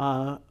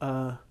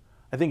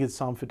 I think it's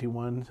Psalm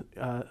 51.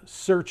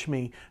 Search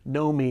me,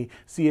 know me,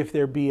 see if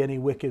there be any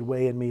wicked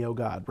way in me, O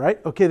God.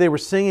 Right? Okay, they were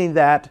singing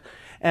that,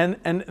 and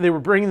they were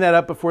bringing that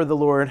up before the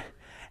Lord.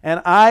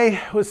 And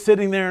I was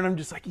sitting there, and I'm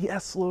just like,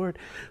 yes, Lord,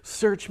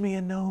 search me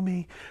and know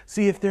me,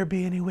 see if there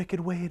be any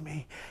wicked way in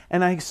me.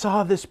 And I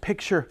saw this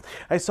picture.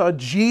 I saw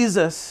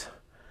Jesus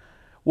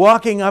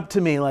walking up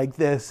to me like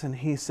this, and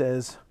he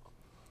says,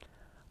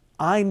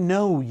 I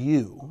know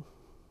you.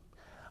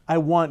 I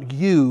want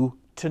you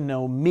to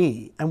know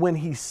me. And when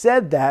he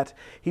said that,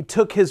 he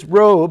took his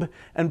robe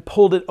and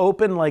pulled it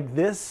open like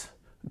this,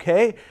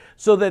 okay?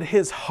 So that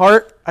his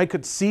heart, I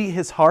could see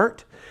his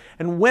heart.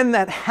 And when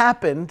that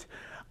happened,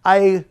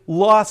 I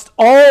lost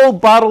all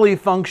bodily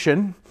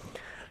function,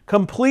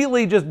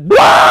 completely just,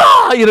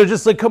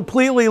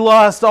 completely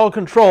lost all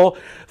control,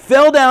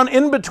 fell down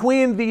in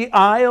between the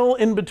aisle,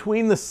 in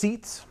between the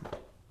seats.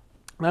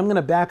 And I'm going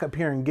to back up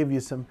here and give you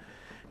some,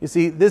 you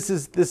see,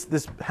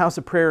 this house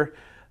of prayer,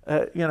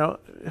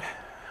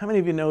 how many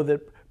of you know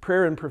that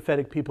prayer and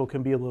prophetic people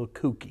can be a little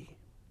kooky?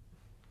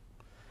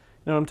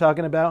 You know what I'm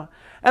talking about?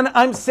 And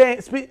I'm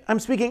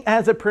speaking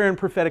as a prayer and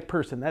prophetic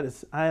person.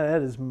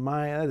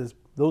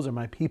 Those are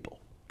my people,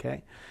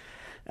 okay?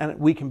 And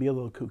we can be a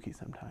little kooky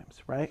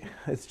sometimes, right?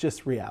 It's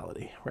just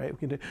reality, right? We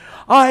can do,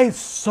 I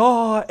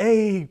saw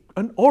an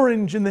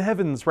orange in the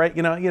heavens, right?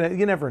 You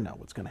never know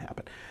what's going to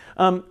happen.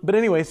 But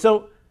anyway,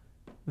 so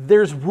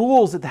there's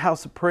rules at the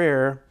house of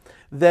prayer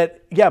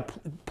that,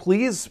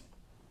 please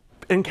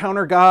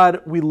encounter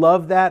God. We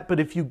love that. But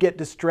if you get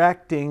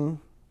distracting,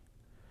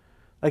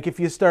 like if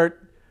you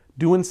start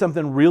doing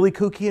something really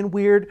kooky and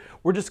weird,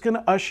 we're just going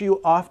to usher you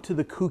off to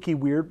the kooky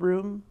weird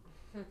room.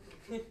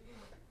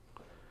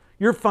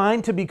 You're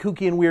fine to be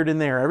kooky and weird in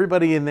there.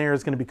 Everybody in there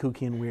is going to be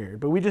kooky and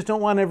weird. But we just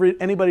don't want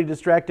anybody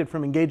distracted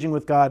from engaging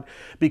with God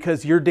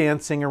because you're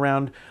dancing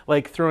around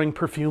like throwing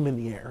perfume in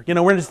the air.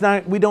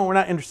 We're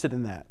not interested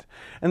in that.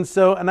 And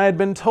I had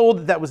been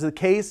told that was the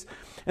case.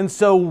 And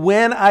so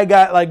when I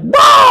got like,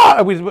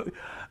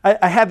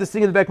 I had this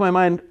thing in the back of my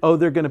mind,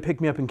 they're going to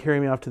pick me up and carry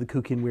me off to the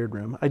kooky and weird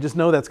room. I just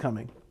know that's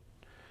coming.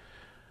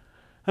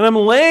 And I'm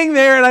laying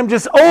there, and I'm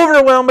just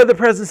overwhelmed by the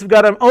presence of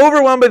God. I'm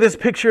overwhelmed by this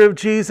picture of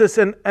Jesus.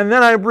 And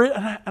then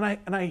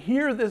I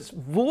hear this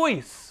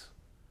voice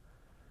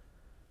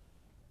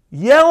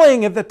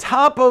yelling at the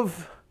top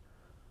of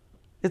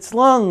its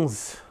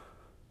lungs.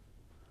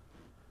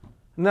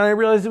 And then I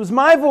realized it was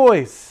my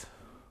voice.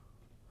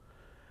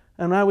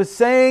 And I was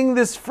saying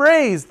this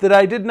phrase that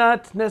I did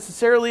not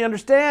necessarily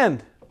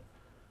understand.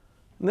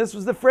 And this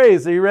was the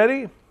phrase. Are you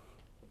ready?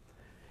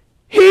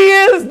 He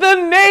is the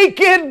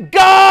naked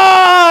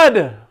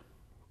God!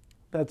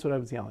 That's what I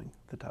was yelling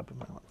at the top of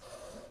my lungs.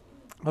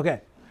 Okay.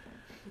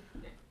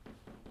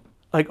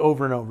 Like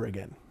over and over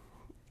again.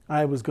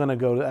 I was going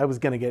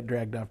to get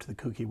dragged off to the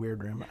kooky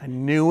weird room. I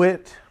knew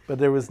it, but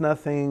there was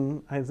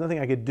nothing I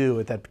could do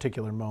at that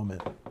particular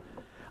moment.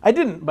 I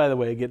didn't, by the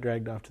way, get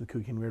dragged off to the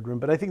kooky and weird room,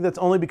 but I think that's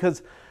only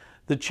because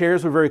the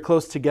chairs were very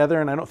close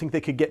together, and I don't think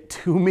they could get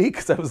to me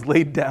because I was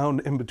laid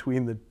down in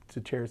between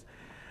the chairs.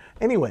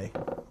 Anyway,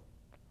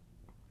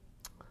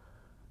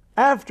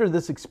 after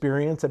this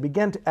experience, I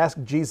began to ask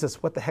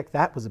Jesus what the heck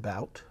that was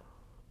about.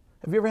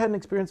 Have you ever had an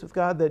experience with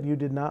God that you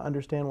did not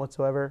understand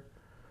whatsoever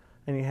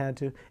and you had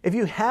to? If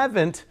you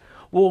haven't,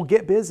 well,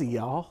 get busy,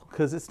 y'all,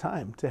 because it's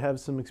time to have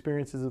some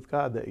experiences with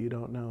God that you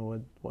don't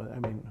know what I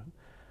mean.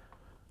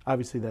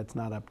 Obviously, that's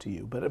not up to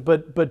you,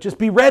 but just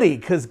be ready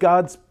because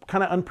God's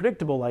kind of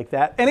unpredictable like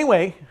that.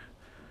 Anyway,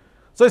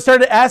 so I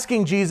started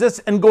asking Jesus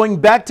and going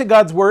back to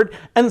God's word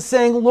and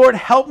saying, Lord,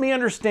 help me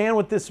understand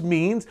what this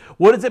means.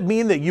 What does it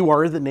mean that you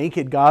are the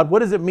naked God? What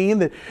does it mean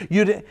that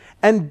you...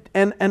 And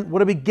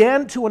what I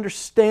began to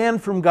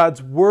understand from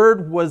God's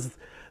word was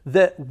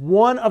that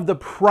one of the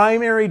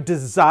primary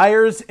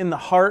desires in the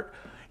heart,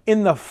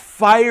 in the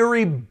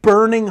fiery,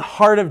 burning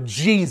heart of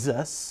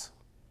Jesus,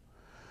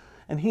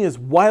 And he is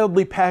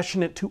wildly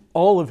passionate to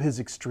all of his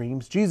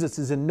extremes. Jesus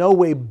is in no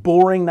way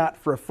boring, not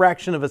for a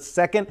fraction of a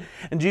second.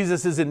 And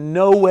Jesus is in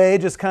no way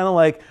just kind of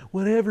like,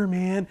 whatever,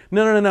 man.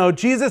 No.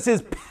 Jesus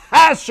is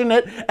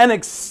passionate and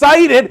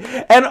excited,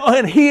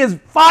 and he is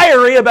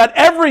fiery about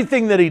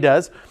everything that he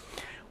does.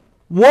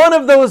 One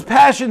of those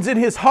passions in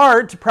his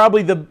heart,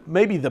 probably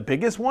maybe the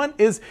biggest one,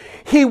 is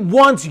he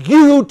wants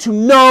you to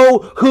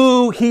know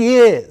who he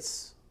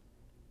is.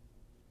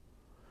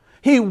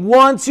 He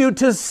wants you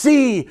to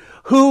see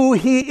who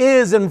he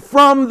is. And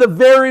from the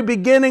very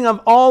beginning of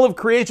all of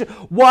creation,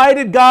 why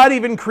did God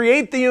even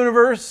create the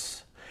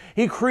universe?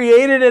 He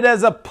created it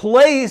as a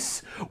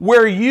place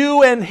where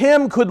you and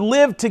him could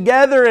live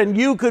together and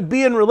you could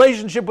be in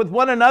relationship with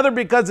one another,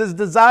 because his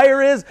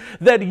desire is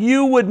that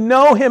you would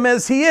know him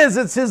as he is.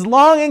 It's his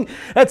longing.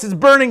 That's his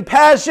burning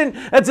passion.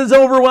 That's his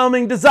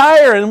overwhelming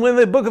desire. And when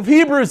the book of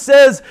Hebrews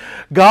says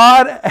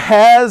God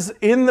has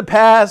in the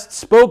past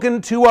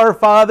spoken to our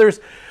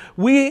fathers,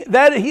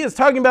 he is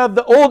talking about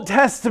the Old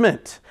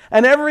Testament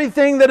and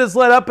everything that has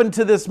led up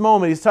into this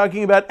moment. He's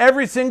talking about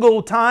every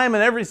single time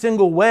and every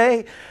single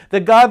way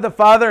that God the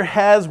Father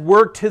has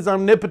worked his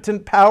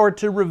omnipotent power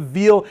to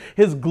reveal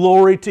his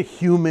glory to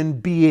human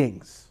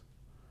beings.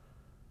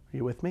 Are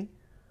you with me?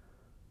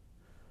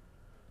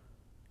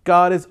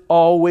 God is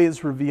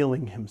always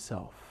revealing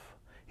himself.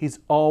 He's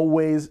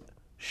always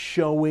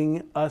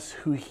showing us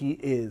who he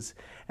is,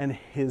 and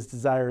his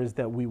desire is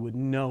that we would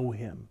know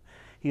him.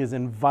 He has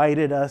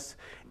invited us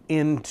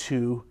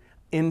into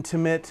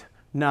intimate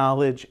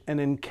knowledge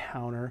and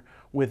encounter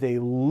with a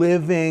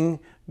living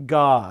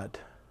God.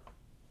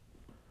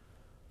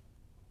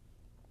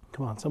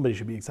 Come on, somebody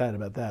should be excited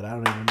about that. I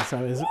don't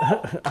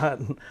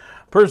even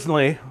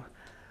personally,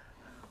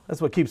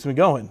 that's what keeps me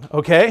going,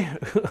 okay?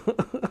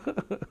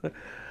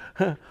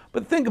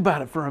 But think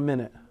about it for a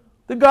minute.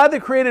 The God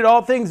that created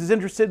all things is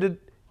interested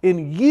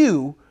in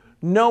you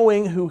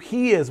knowing who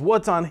he is,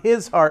 what's on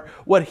his heart,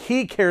 what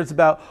he cares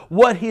about,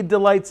 what he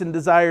delights and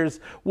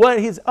desires,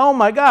 oh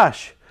my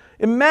gosh.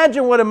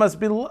 Imagine what it must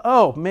be.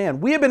 Oh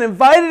man, we have been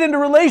invited into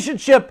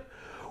relationship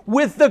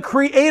with the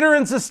creator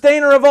and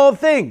sustainer of all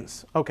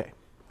things. Okay,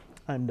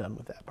 I'm done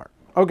with that part.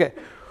 Okay,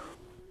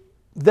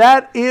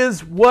 that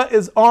is what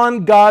is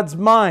on God's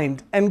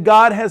mind, and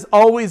God has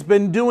always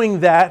been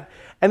doing that,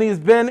 and he's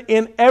been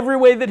in every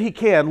way that he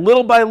can,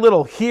 little by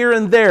little, here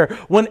and there,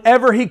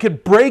 whenever he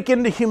could break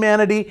into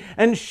humanity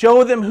and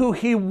show them who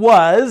he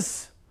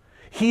was,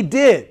 he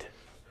did.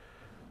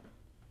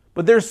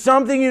 But there's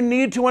something you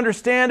need to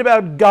understand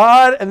about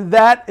God, and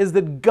that is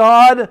that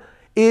God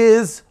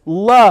is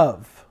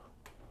love.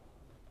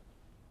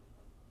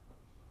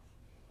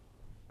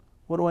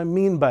 What do I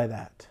mean by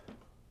that?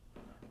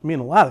 I mean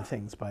a lot of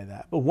things by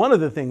that. But one of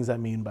the things I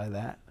mean by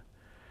that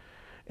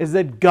is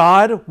that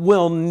God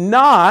will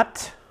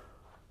not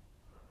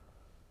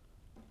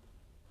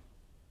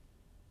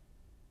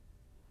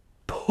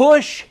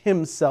push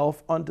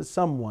himself onto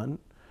someone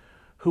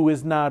who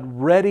is not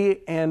ready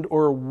and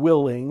or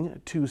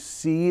willing to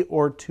see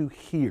or to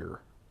hear.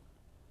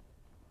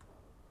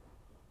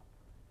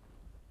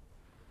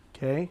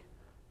 Okay?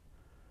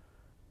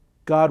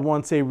 God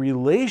wants a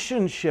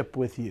relationship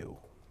with you.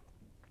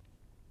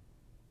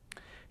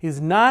 He's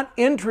not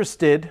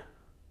interested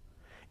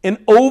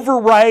in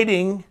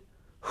overriding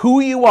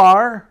who you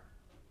are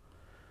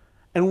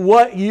and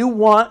what you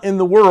want in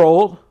the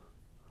world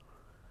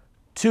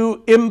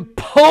to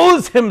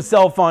impose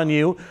himself on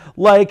you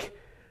like,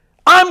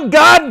 I'm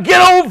God, get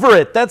over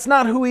it. That's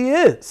not who he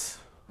is.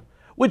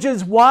 Which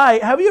is why,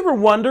 have you ever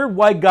wondered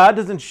why God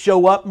doesn't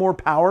show up more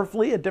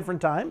powerfully at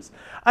different times?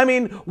 I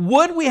mean,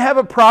 would we have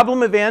a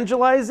problem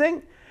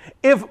evangelizing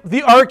if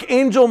the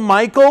Archangel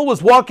Michael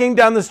was walking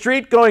down the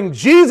street going,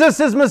 Jesus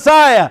is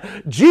Messiah,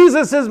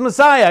 Jesus is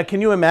Messiah? Can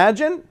you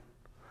imagine?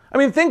 I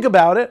mean, think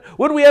about it.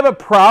 Would we have a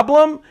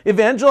problem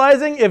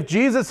evangelizing if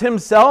Jesus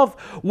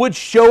himself would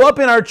show up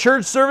in our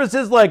church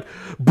services like,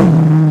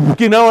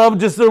 you know, I'm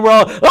just we're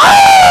all,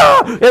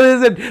 ah! And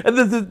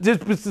there's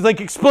just like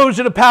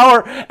explosion of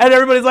power, and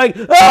everybody's like,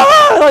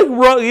 ah! Like,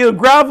 you know,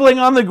 groveling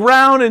on the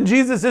ground, and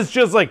Jesus is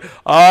just like,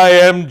 I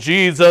am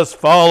Jesus,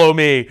 follow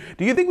me.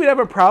 Do you think we'd have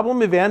a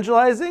problem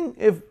evangelizing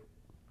if?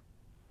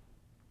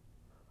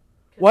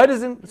 Why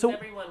doesn't so?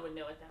 Everyone would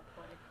know at that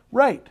point.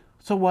 Right.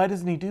 So why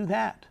doesn't he do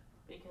that?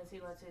 Because he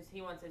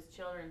wants his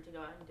children to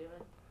go out and do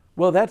it.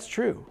 Well, that's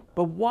true,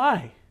 but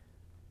why?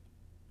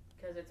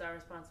 Because it's our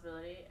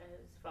responsibility as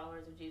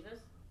followers of Jesus.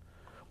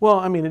 Well,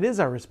 I mean, it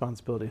is our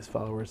responsibility as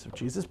followers of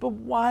Jesus, but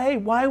why?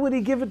 Why would he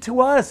give it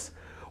to us?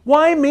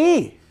 Why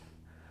me?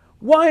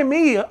 Why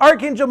me?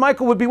 Archangel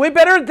Michael would be way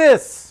better at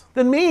this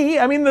than me.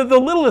 I mean, the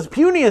littlest,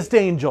 puniest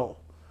angel.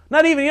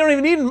 You don't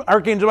even need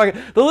Archangel Michael.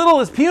 The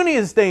littlest,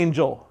 puniest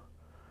angel.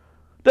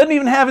 Doesn't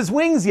even have his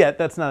wings yet.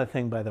 That's not a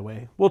thing, by the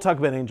way. We'll talk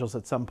about angels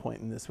at some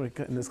point in this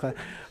class.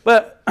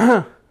 But,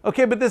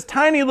 okay, but this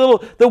tiny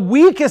little, the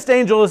weakest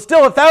angel is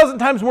still 1,000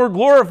 times more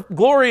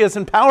glorious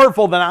and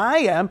powerful than I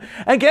am.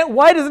 And again,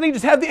 why doesn't he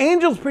just have the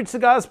angels preach the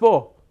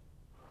gospel?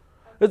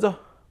 Go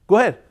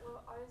ahead.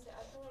 Well, honestly,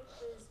 I feel like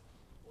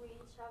we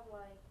each have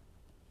like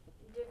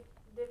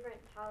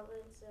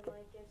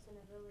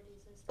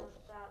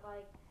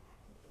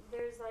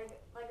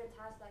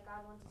task that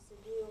God wants us to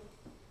do,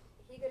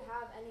 he could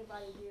have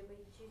anybody do it, but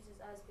he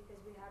chooses us because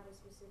we have a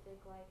specific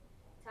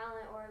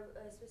talent or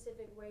a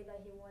specific way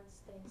that he wants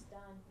things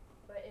done.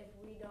 But if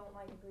we don't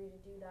agree to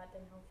do that,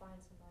 then he'll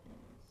find somebody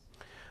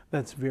else.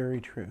 That's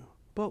very true.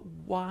 But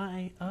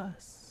why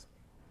us?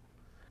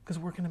 Because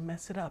we're going to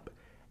mess it up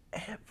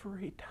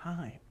every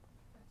time.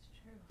 That's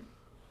true.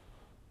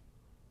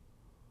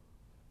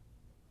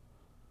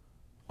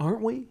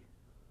 Aren't we?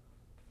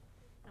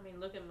 I mean,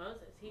 look at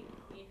Moses. He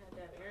had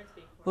to have Aaron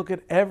speak for him. Look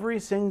at every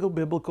single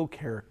biblical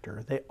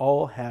character. They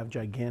all have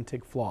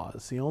gigantic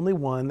flaws. The only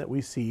one that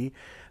we see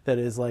that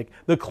is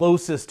the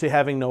closest to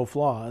having no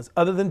flaws,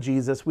 other than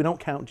Jesus, we don't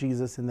count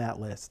Jesus in that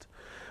list.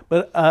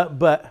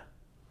 But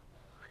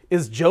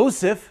is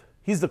Joseph.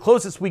 He's the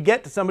closest we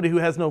get to somebody who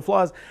has no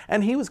flaws.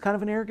 And he was kind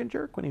of an arrogant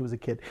jerk when he was a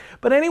kid.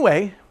 But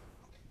anyway,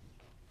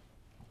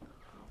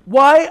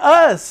 why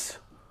us?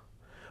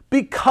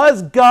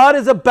 Because God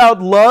is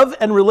about love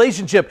and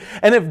relationship.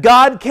 And if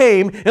God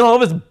came in all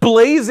of his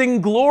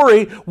blazing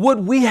glory, would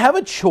we have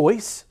a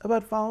choice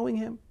about following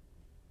him?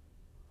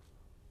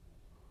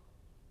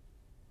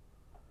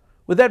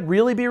 Would that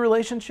really be a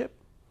relationship?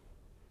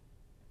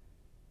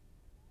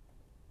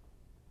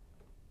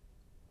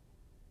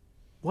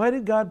 Why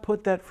did God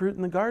put that fruit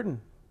in the garden?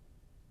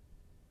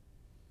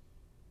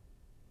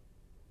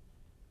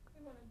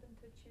 He wanted them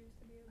to choose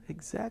to be obedient.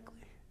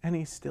 Exactly. And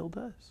he still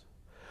does.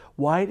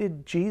 Why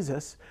did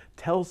Jesus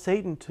tell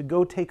Satan to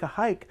go take a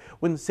hike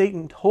when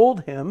Satan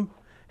told him,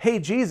 hey,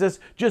 Jesus,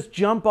 just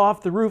jump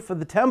off the roof of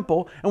the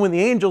temple, and when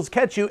the angels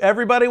catch you,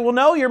 everybody will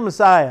know you're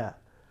Messiah?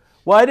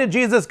 Why did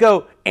Jesus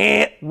go,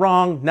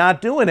 wrong,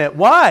 not doing it?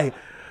 Why?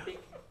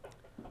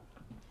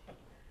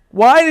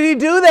 Why did he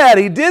do that?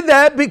 He did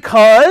that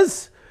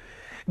because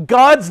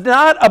God's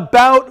not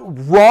about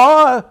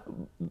raw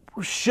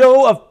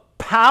show of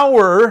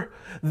power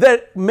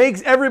that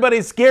makes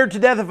everybody scared to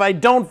death. If I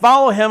don't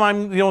follow him,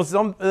 I'm,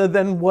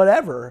 then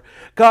whatever.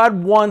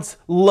 God wants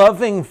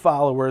loving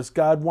followers.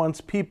 God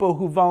wants people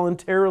who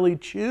voluntarily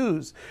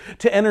choose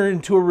to enter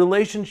into a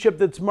relationship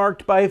that's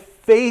marked by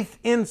faith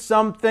in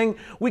something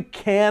we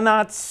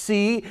cannot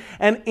see.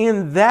 And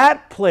in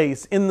that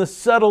place, in the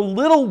subtle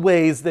little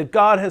ways that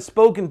God has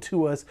spoken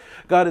to us,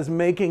 God is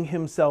making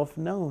himself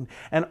known.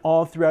 And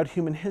all throughout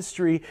human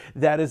history,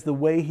 that is the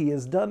way he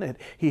has done it.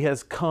 He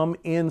has come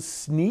in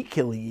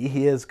sneakily.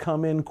 He has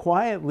come in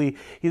quietly.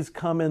 He's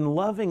come in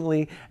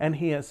lovingly. And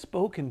he has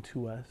spoken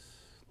to us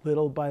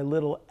little by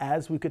little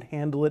as we could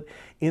handle it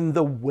in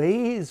the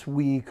ways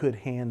we could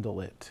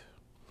handle it.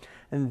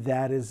 And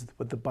that is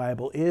what the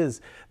Bible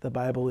is. The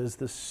Bible is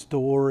the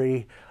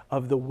story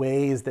of the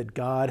ways that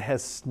God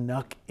has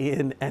snuck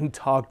in and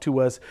talked to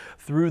us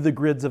through the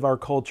grids of our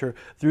culture,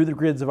 through the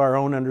grids of our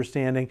own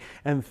understanding,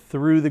 and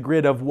through the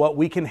grid of what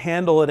we can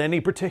handle at any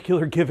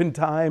particular given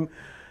time.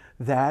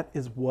 That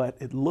is what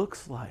it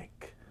looks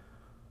like.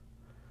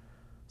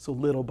 So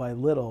little by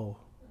little,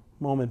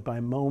 moment by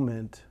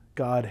moment,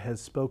 God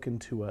has spoken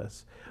to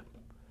us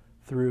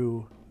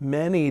through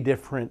many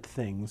different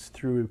things,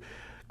 through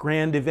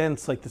grand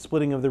events like the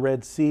splitting of the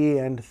Red Sea,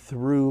 and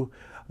through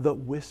the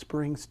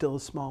whispering, still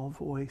small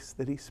voice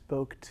that he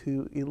spoke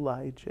to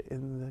Elijah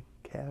in the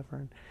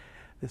cavern.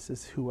 This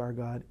is who our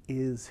God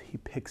is. He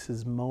picks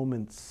his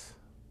moments.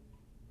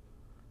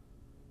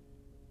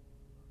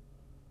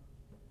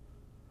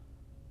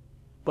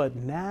 But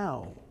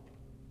now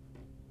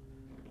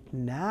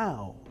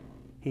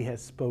he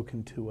has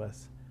spoken to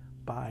us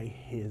by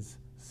his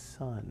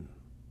Son.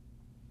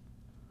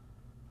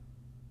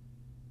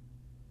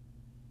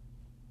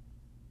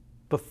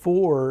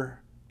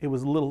 Before, it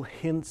was little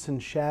hints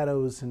and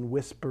shadows and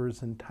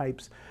whispers and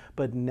types,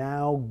 but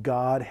now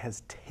God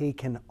has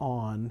taken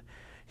on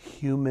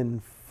human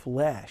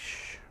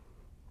flesh.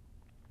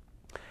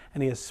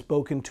 And he has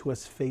spoken to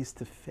us face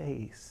to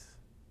face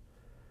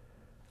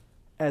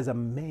as a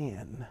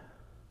man.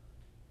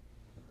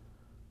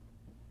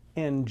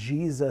 And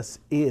Jesus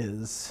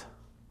is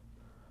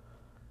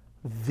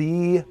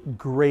the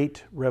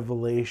great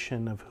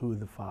revelation of who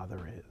the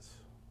Father is.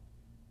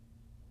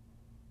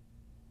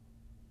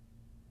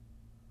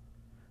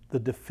 The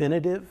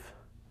definitive,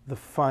 the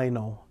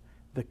final,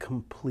 the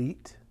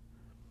complete,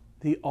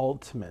 the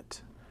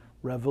ultimate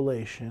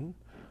revelation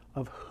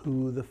of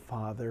who the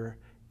Father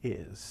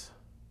is.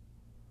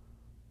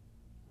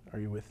 Are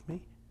you with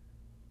me?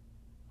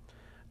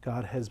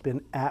 God has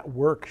been at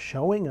work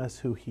showing us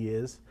who he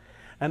is.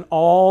 And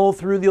all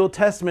through the Old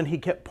Testament, he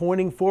kept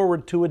pointing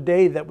forward to a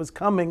day that was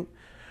coming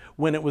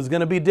when it was going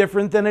to be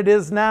different than it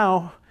is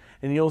now.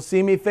 And you'll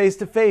see me face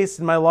to face,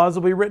 and my laws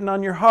will be written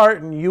on your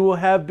heart, and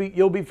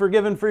you'll be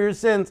forgiven for your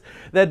sins.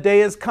 That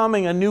day is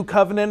coming. A new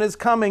covenant is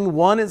coming.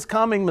 One is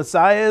coming.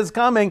 Messiah is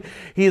coming.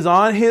 He's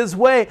on his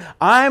way.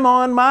 I'm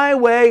on my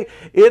way.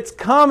 It's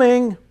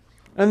coming.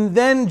 And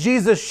then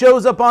Jesus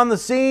shows up on the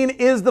scene,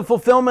 is the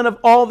fulfillment of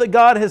all that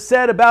God has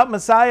said about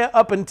Messiah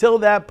up until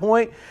that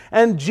point.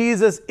 And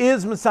Jesus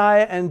is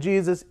Messiah, and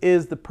Jesus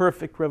is the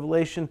perfect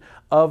revelation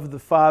of the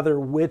Father,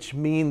 which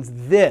means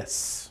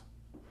this.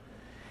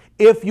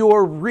 If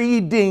you're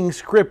reading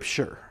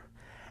Scripture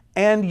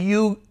and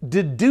you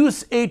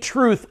deduce a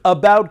truth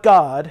about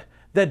God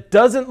that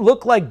doesn't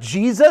look like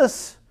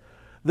Jesus,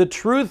 the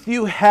truth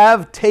you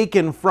have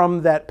taken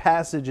from that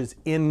passage is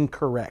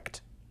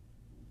incorrect.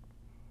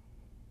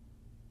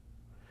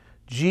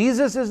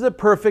 Jesus is the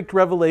perfect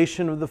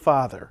revelation of the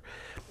Father.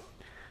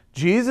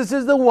 Jesus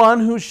is the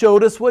one who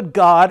showed us what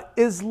God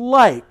is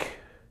like.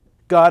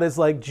 God is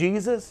like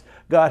Jesus.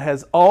 God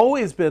has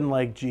always been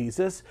like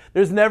Jesus.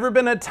 There's never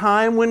been a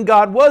time when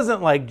God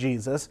wasn't like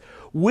Jesus.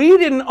 We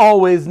didn't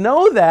always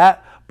know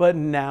that, but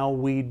now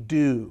we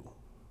do.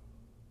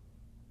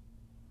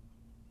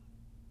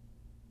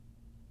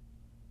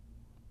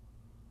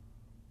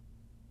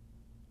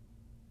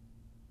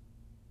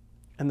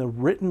 And the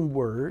written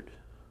word,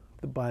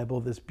 the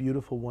Bible, this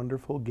beautiful,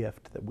 wonderful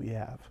gift that we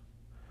have,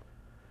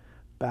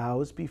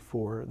 bows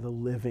before the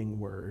living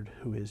word,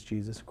 who is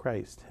Jesus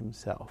Christ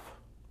himself.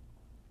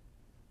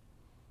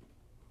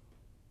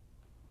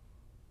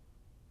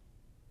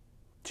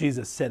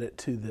 Jesus said it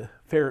to the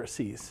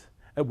Pharisees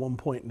at one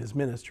point in his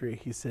ministry.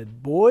 He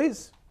said,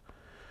 "Boys,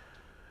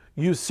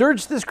 you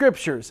search the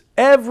scriptures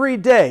every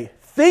day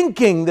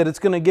thinking that it's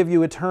going to give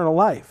you eternal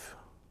life.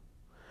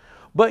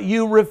 But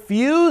you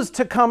refuse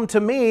to come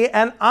to me,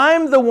 and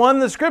I'm the one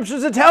the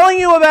scriptures are telling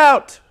you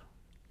about."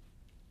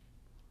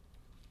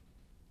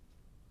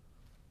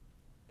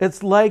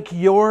 It's like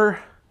your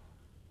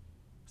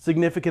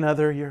significant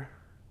other,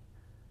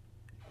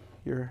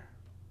 your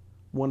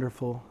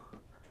wonderful,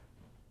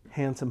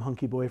 handsome,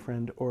 hunky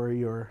boyfriend, or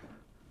your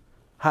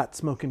hot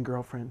smoking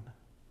girlfriend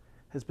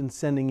has been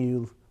sending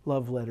you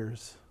love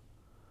letters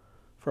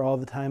for all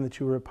the time that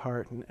you were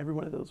apart, and every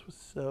one of those was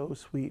so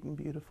sweet and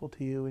beautiful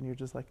to you, and you're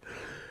just like,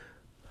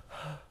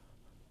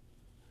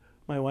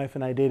 my wife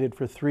and I dated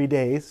for 3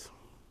 days,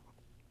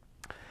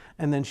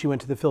 and then she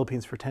went to the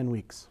Philippines for 10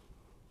 weeks.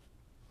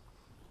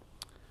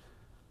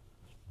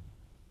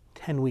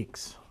 10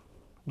 weeks.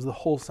 It was the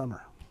whole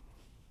summer.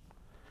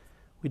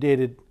 We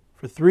dated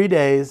for 3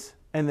 days,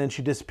 and then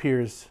she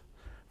disappears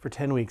for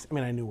 10 weeks. I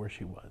mean, I knew where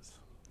she was.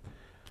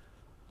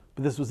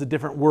 But this was a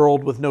different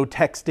world with no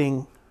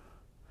texting,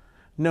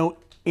 no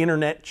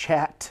internet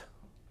chat.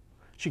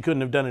 She couldn't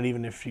have done it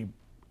even if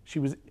she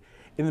was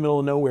in the middle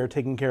of nowhere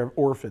taking care of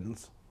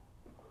orphans.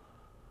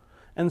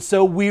 And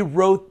so we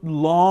wrote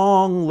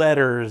long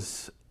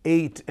letters,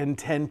 8 and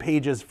 10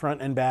 pages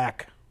front and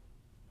back,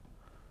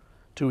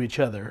 to each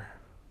other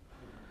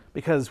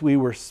because we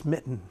were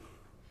smitten.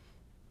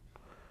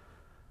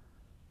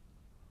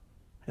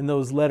 And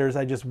those letters,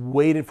 I just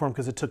waited for them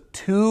because it took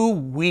 2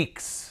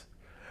 weeks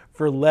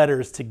for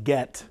letters to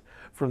get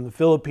from the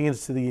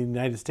Philippines to the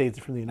United States,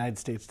 from the United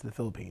States to the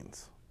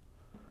Philippines.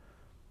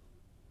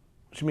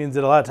 Which means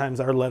that a lot of times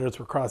our letters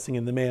were crossing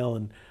in the mail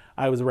and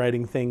I was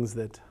writing things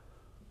that,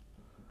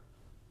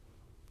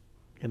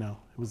 it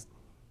was,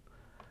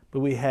 but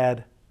we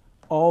had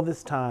all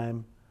this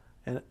time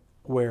and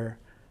where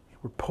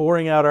we're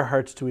pouring out our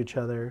hearts to each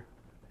other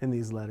in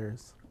these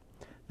letters.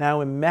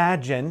 Now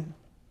imagine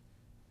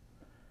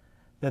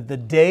that the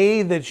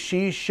day that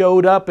she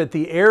showed up at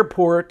the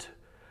airport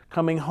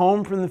coming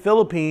home from the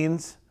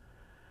Philippines,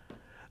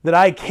 that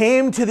I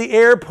came to the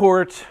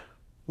airport,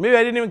 maybe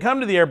I didn't even come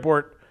to the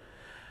airport,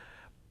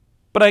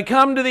 but I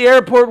come to the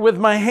airport with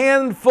my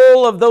hand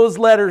full of those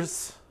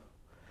letters.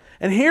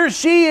 And here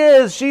she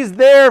is, she's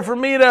there for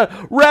me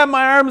to wrap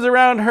my arms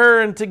around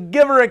her and to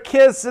give her a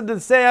kiss and to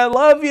say, I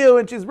love you.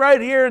 And she's right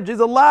here and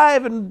she's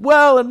alive and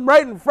well and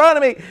right in front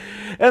of me.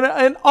 And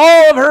in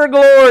all of her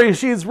glory,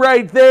 she's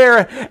right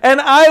there.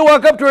 And I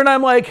walk up to her and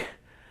I'm like,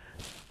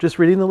 just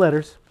reading the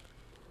letters.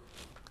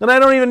 And I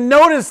don't even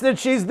notice that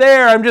she's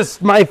there.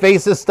 My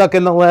face is stuck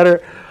in the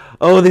letter.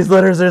 Oh, these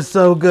letters are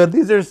so good.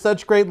 These are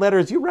such great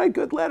letters. You write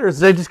good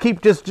letters. I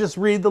just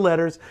read the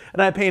letters,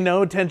 and I pay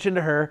no attention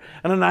to her,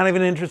 and I'm not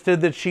even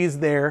interested that she's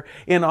there,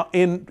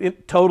 in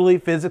totally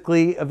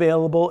physically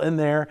available in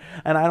there,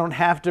 and I don't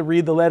have to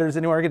read the letters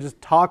anymore. I can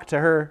just talk to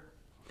her.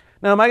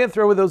 Now, am I going to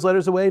throw those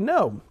letters away?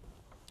 No.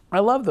 I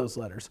love those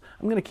letters.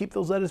 I'm going to keep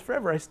those letters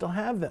forever. I still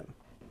have them.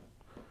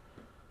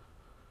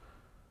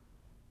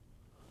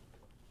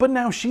 But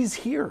now she's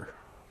here.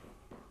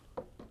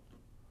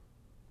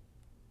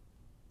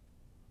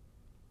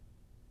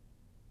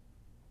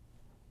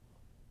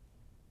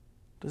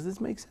 Does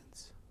this make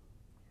sense?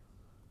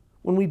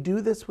 When we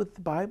do this with the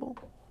Bible,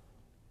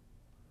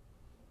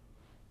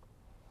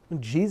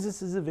 when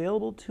Jesus is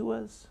available to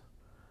us,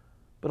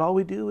 but all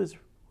we do is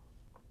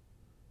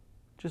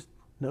just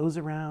nose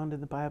around in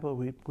the Bible,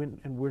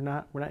 and we're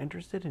not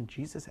interested in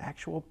Jesus'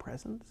 actual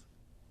presence.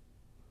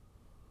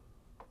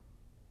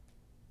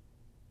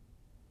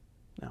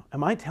 Now,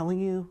 am I telling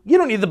you, you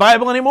don't need the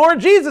Bible anymore?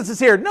 Jesus is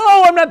here.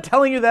 No, I'm not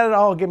telling you that at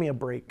all. Give me a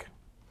break.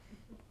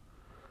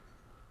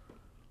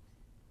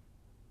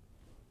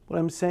 What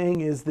I'm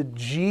saying is that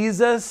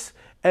Jesus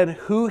and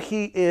who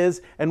he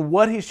is and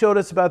what he showed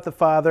us about the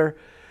Father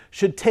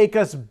should take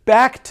us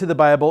back to the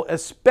Bible,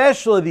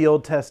 especially the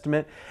Old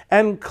Testament,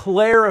 and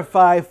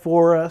clarify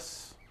for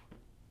us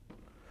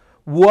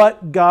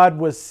what God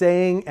was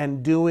saying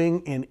and doing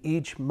in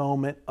each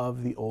moment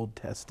of the Old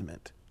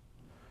Testament.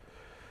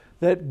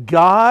 that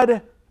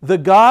God, the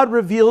God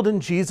revealed in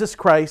Jesus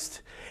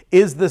Christ,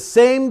 is the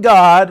same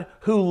God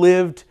who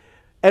lived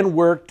and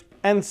worked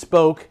and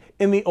spoke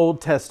in the Old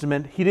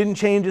Testament. He didn't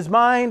change his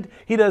mind.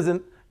 He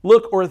doesn't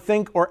look or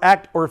think or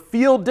act or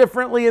feel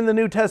differently in the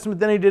New Testament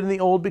than he did in the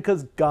Old,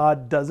 because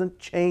God doesn't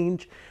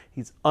change.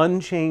 He's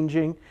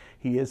unchanging.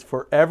 He is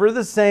forever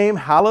the same.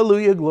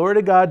 Hallelujah. Glory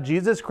to God.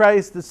 Jesus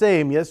Christ the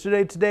same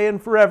yesterday, today,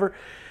 and forever.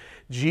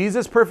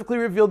 Jesus perfectly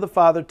revealed the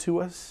Father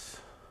to us.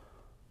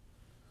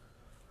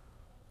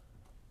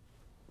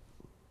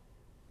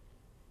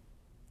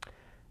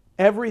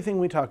 Everything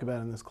we talk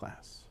about in this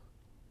class,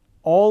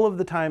 all of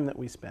the time that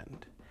we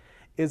spend,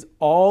 is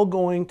all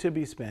going to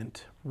be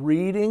spent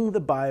reading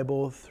the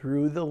Bible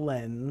through the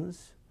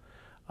lens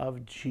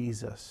of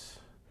Jesus,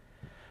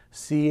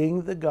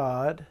 seeing the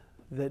God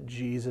that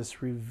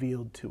Jesus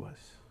revealed to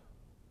us.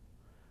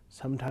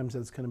 Sometimes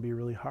that's going to be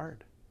really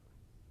hard,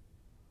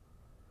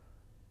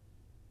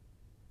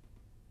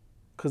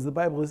 because the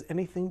Bible is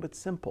anything but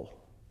simple.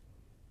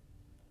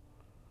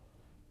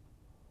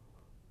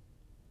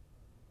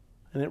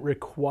 And it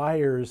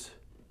requires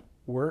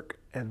work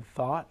and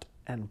thought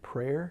and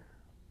prayer.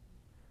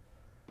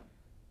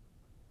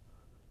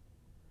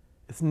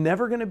 It's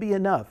never going to be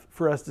enough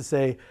for us to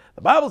say,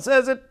 the Bible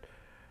says it,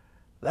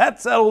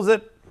 that settles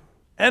it,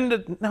 end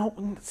it.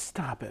 No,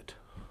 stop it.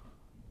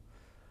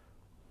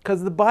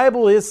 Because the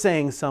Bible is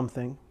saying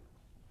something,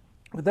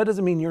 but that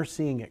doesn't mean you're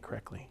seeing it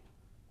correctly.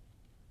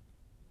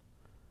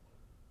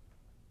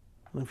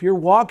 If you're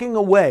walking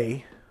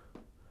away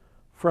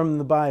from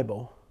the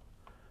Bible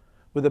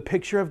with a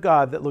picture of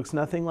God that looks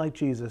nothing like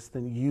Jesus,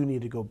 then you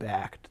need to go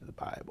back to the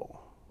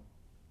Bible.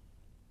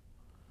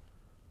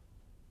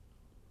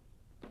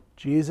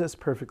 Jesus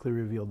perfectly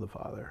revealed the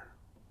Father.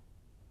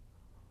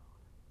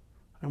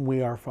 And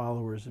we are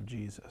followers of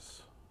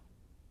Jesus.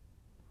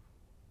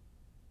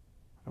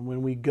 And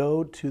when we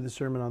go to the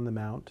Sermon on the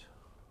Mount,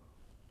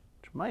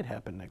 which might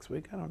happen next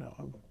week, I don't know.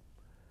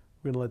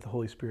 We're going to let the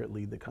Holy Spirit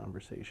lead the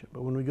conversation.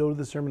 But when we go to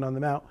the Sermon on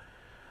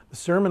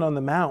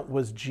the Mount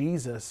was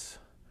Jesus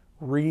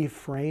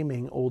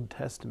reframing Old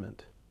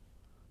Testament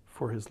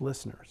for his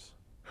listeners,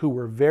 who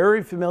were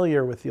very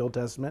familiar with the Old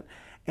Testament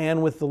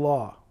and with the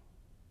law.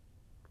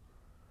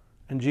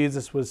 And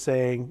Jesus was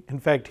saying, in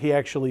fact, he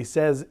actually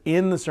says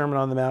in the Sermon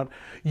on the Mount,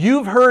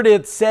 you've heard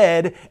it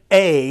said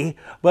A,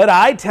 but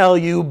I tell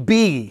you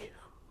B.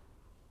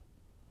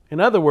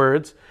 In other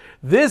words,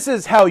 this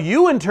is how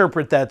you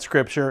interpret that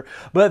scripture,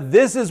 but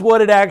this is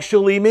what it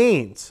actually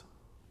means.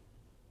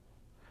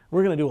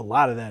 We're going to do a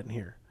lot of that in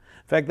here.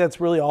 In fact, that's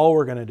really all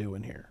we're going to do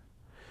in here,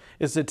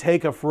 is to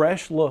take a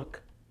fresh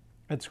look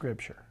at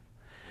Scripture.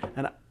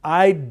 And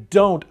I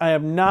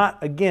am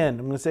not, again,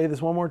 I'm going to say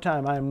this one more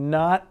time, I am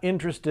not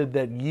interested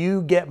that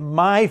you get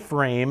my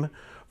frame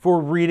for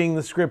reading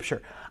the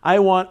Scripture. I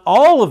want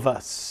all of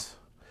us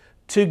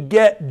to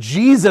get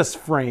Jesus'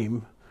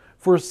 frame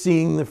for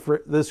seeing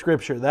the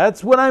Scripture.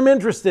 That's what I'm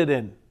interested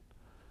in.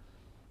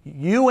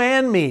 You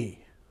and me.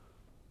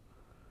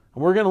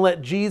 And we're going to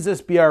let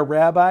Jesus be our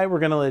rabbi. We're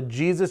going to let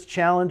Jesus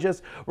challenge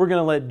us. We're going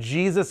to let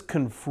Jesus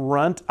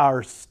confront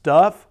our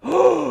stuff.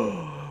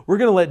 We're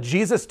going to let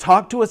Jesus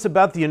talk to us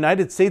about the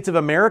United States of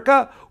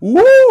America.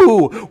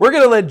 Woo! We're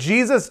going to let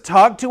Jesus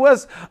talk to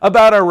us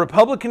about our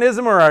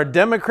republicanism or our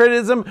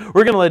democratism.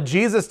 We're going to let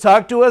Jesus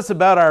talk to us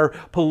about our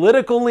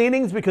political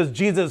leanings, because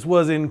Jesus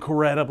was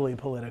incredibly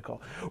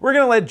political. We're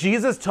going to let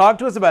Jesus talk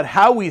to us about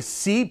how we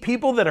see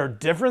people that are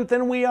different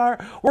than we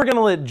are. We're going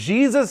to let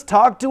Jesus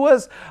talk to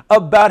us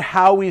about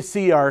how we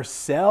see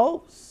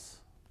ourselves.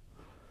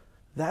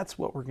 That's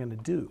what we're going to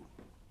do.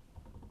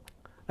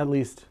 At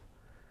least,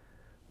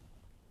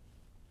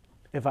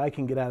 if I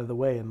can get out of the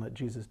way and let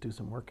Jesus do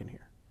some work in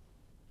here.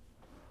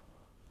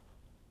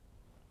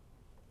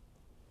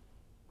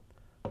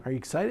 Are you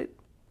excited?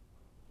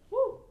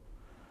 Woo!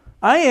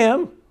 I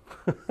am.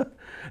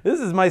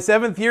 This is my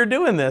 7th year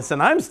doing this,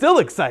 and I'm still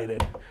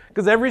excited.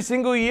 Because every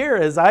single year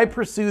as I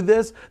pursue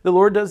this, the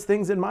Lord does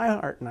things in my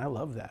heart, and I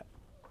love that.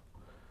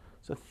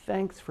 So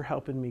thanks for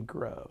helping me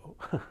grow.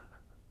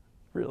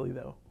 Really,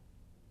 though.